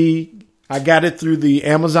TV. I got it through the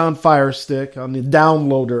Amazon Fire Stick on the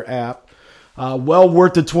Downloader app. Well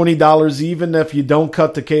worth the $20, even if you don't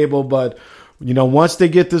cut the cable. But, once they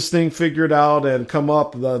get this thing figured out and come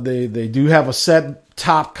up, they do have a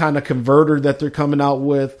set-top kind of converter that they're coming out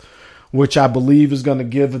with, which I believe is going to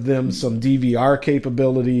give them some DVR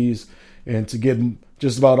capabilities and to get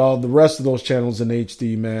just about all the rest of those channels in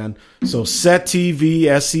HD, man. So Set TV,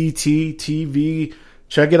 SET TV.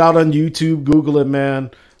 Check it out on YouTube. Google it,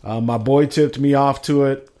 man. My boy tipped me off to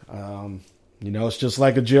it. It's just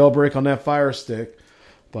like a jailbreak on that Fire Stick.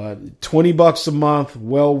 But $20 a month,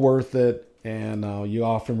 well worth it. And you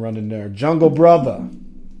often run in there. Jungle Brother,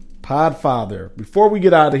 Podfather. Before we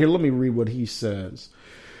get out of here, let me read what he says.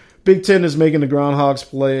 Big Ten is making the Groundhogs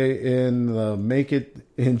play make it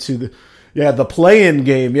into the play-in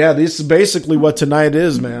game. Yeah, this is basically what tonight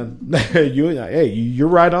is, man. You're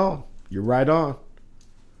right on. You're right on.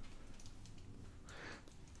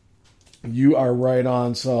 You are right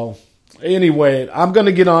on. So, anyway, I'm going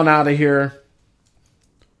to get on out of here.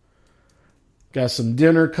 Got some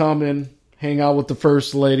dinner coming. Hang out with the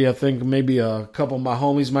First Lady. I think maybe a couple of my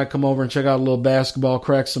homies might come over and check out a little basketball,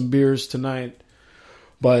 crack some beers tonight.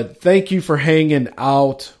 But thank you for hanging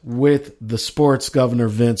out with the Sports Governor,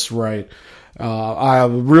 Vince Wright.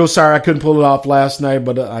 I'm real sorry I couldn't pull it off last night,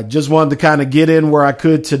 but I just wanted to kind of get in where I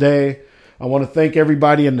could today. I want to thank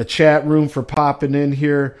everybody in the chat room for popping in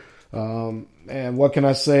here. And what can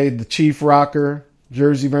I say? The Chief Rocker,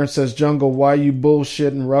 Jersey Vern says, Jungle, why you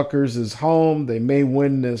bullshitting? Rutgers is home. They may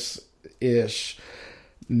win this-ish.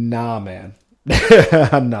 Nah, man.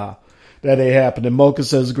 Nah. That ain't happening. Mocha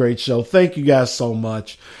says, great show. Thank you guys so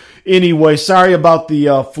much. Anyway, sorry about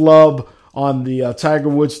the flub on the Tiger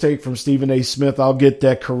Woods take from Stephen A. Smith. I'll get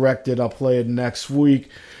that corrected. I'll play it next week.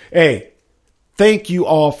 Hey, thank you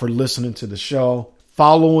all for listening to the show.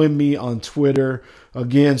 Following me on Twitter.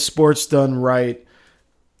 Again, Sports Done Right.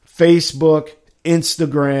 Facebook,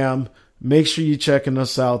 Instagram. Make sure you're checking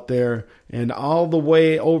us out there. And all the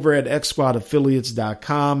way over at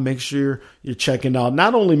xsquadaffiliates.com. Make sure you're checking out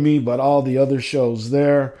not only me, but all the other shows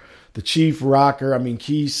there. the Chief Rocker,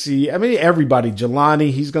 Kesey, everybody,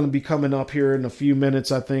 Jelani, he's going to be coming up here in a few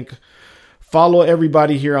minutes, I think. Follow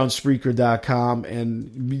everybody here on Spreaker.com,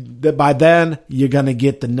 and by then, you're going to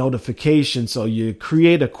get the notification. So you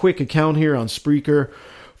create a quick account here on Spreaker.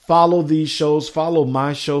 Follow these shows. Follow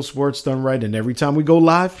my show, Sports Done Right. And every time we go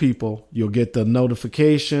live, people, you'll get the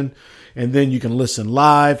notification. And then you can listen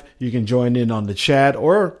live. You can join in on the chat.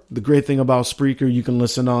 Or the great thing about Spreaker, you can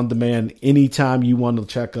listen on demand anytime you want to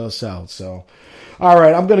check us out. So, all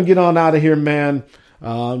right, I'm going to get on out of here, man.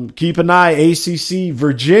 Keep an eye, ACC,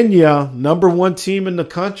 Virginia, #1 team in the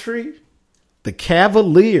country, the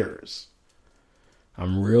Cavaliers.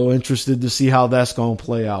 I'm real interested to see how that's going to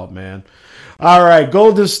play out, man. All right,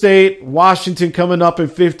 Golden State, Washington coming up in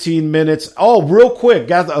 15 minutes. Oh, real quick,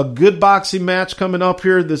 got a good boxing match coming up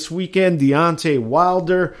here this weekend. Deontay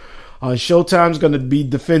Wilder on Showtime's going to be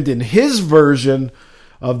defending his version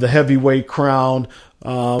of the heavyweight crown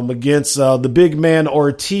against the big man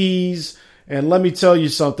Ortiz. And let me tell you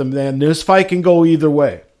something, man. This fight can go either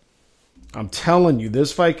way. I'm telling you,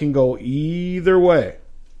 this fight can go either way.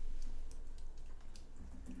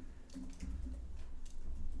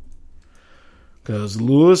 Because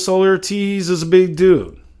Luis Ortiz is a big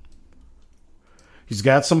dude. He's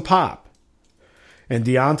got some pop. And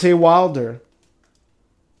Deontay Wilder,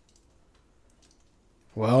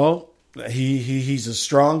 well, he's a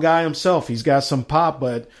strong guy himself. He's got some pop,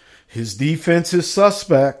 but his defense is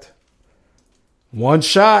suspect. One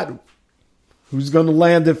shot. Who's going to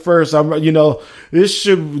land it first? This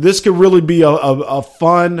could really be a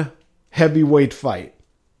fun heavyweight fight,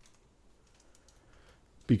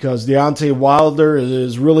 because Deontay Wilder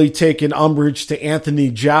is really taking umbrage to Anthony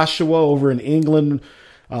Joshua over in England,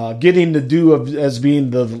 getting the due as being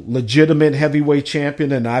the legitimate heavyweight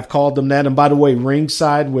champion, and I've called him that. And by the way,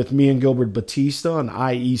 ringside with me and Gilbert Batista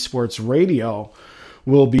on IE Sports Radio.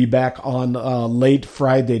 We'll be back on late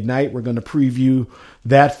Friday night. We're going to preview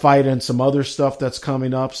that fight and some other stuff that's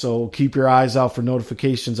coming up. So keep your eyes out for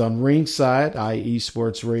notifications on ringside, IE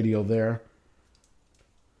Sports Radio there.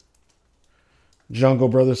 Jungle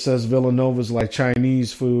Brother says Villanova's like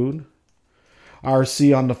Chinese food.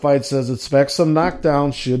 RC on the fight says expect some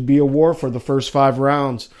knockdowns. Should be a war for the first 5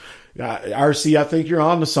 rounds. RC, I think you're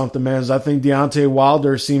on to something, man. I think Deontay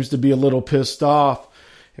Wilder seems to be a little pissed off.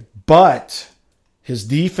 But his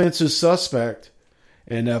defense is suspect.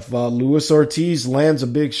 And if Luis Ortiz lands a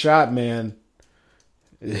big shot, man,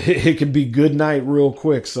 it could be good night real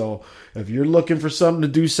quick. So if you're looking for something to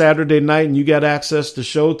do Saturday night and you got access to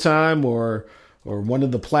Showtime or one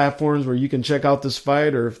of the platforms where you can check out this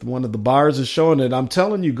fight, or if one of the bars is showing it, I'm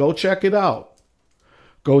telling you, go check it out.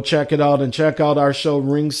 Go check it out and check out our show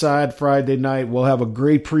Ringside Friday night. We'll have a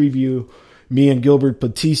great preview. Me and Gilbert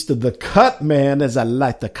Batista, the cut man, as I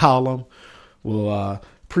like to call him, will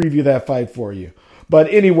preview that fight for you. But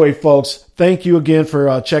anyway, folks, thank you again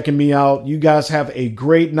for checking me out. You guys have a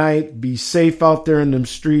great night. Be safe out there in them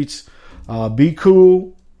streets. Be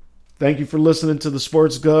cool. Thank you for listening to the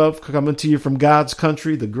Sports Gov, coming to you from God's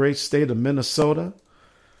country, the great state of Minnesota.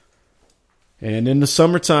 And in the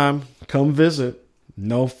summertime, come visit.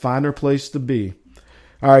 No finer place to be.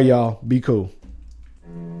 All right, y'all. Be cool.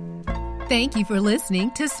 Thank you for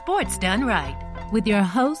listening to Sports Done Right with your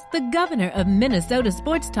host, the governor of Minnesota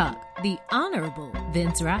Sports Talk, the Honorable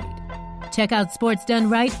Vince Wright. Check out Sports Done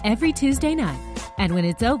Right every Tuesday night. And when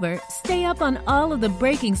it's over, stay up on all of the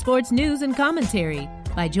breaking sports news and commentary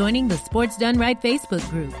by joining the Sports Done Right Facebook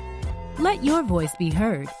group. Let your voice be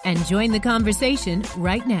heard and join the conversation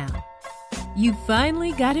right now. You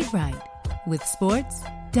finally got it right with Sports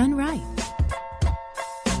Done Right.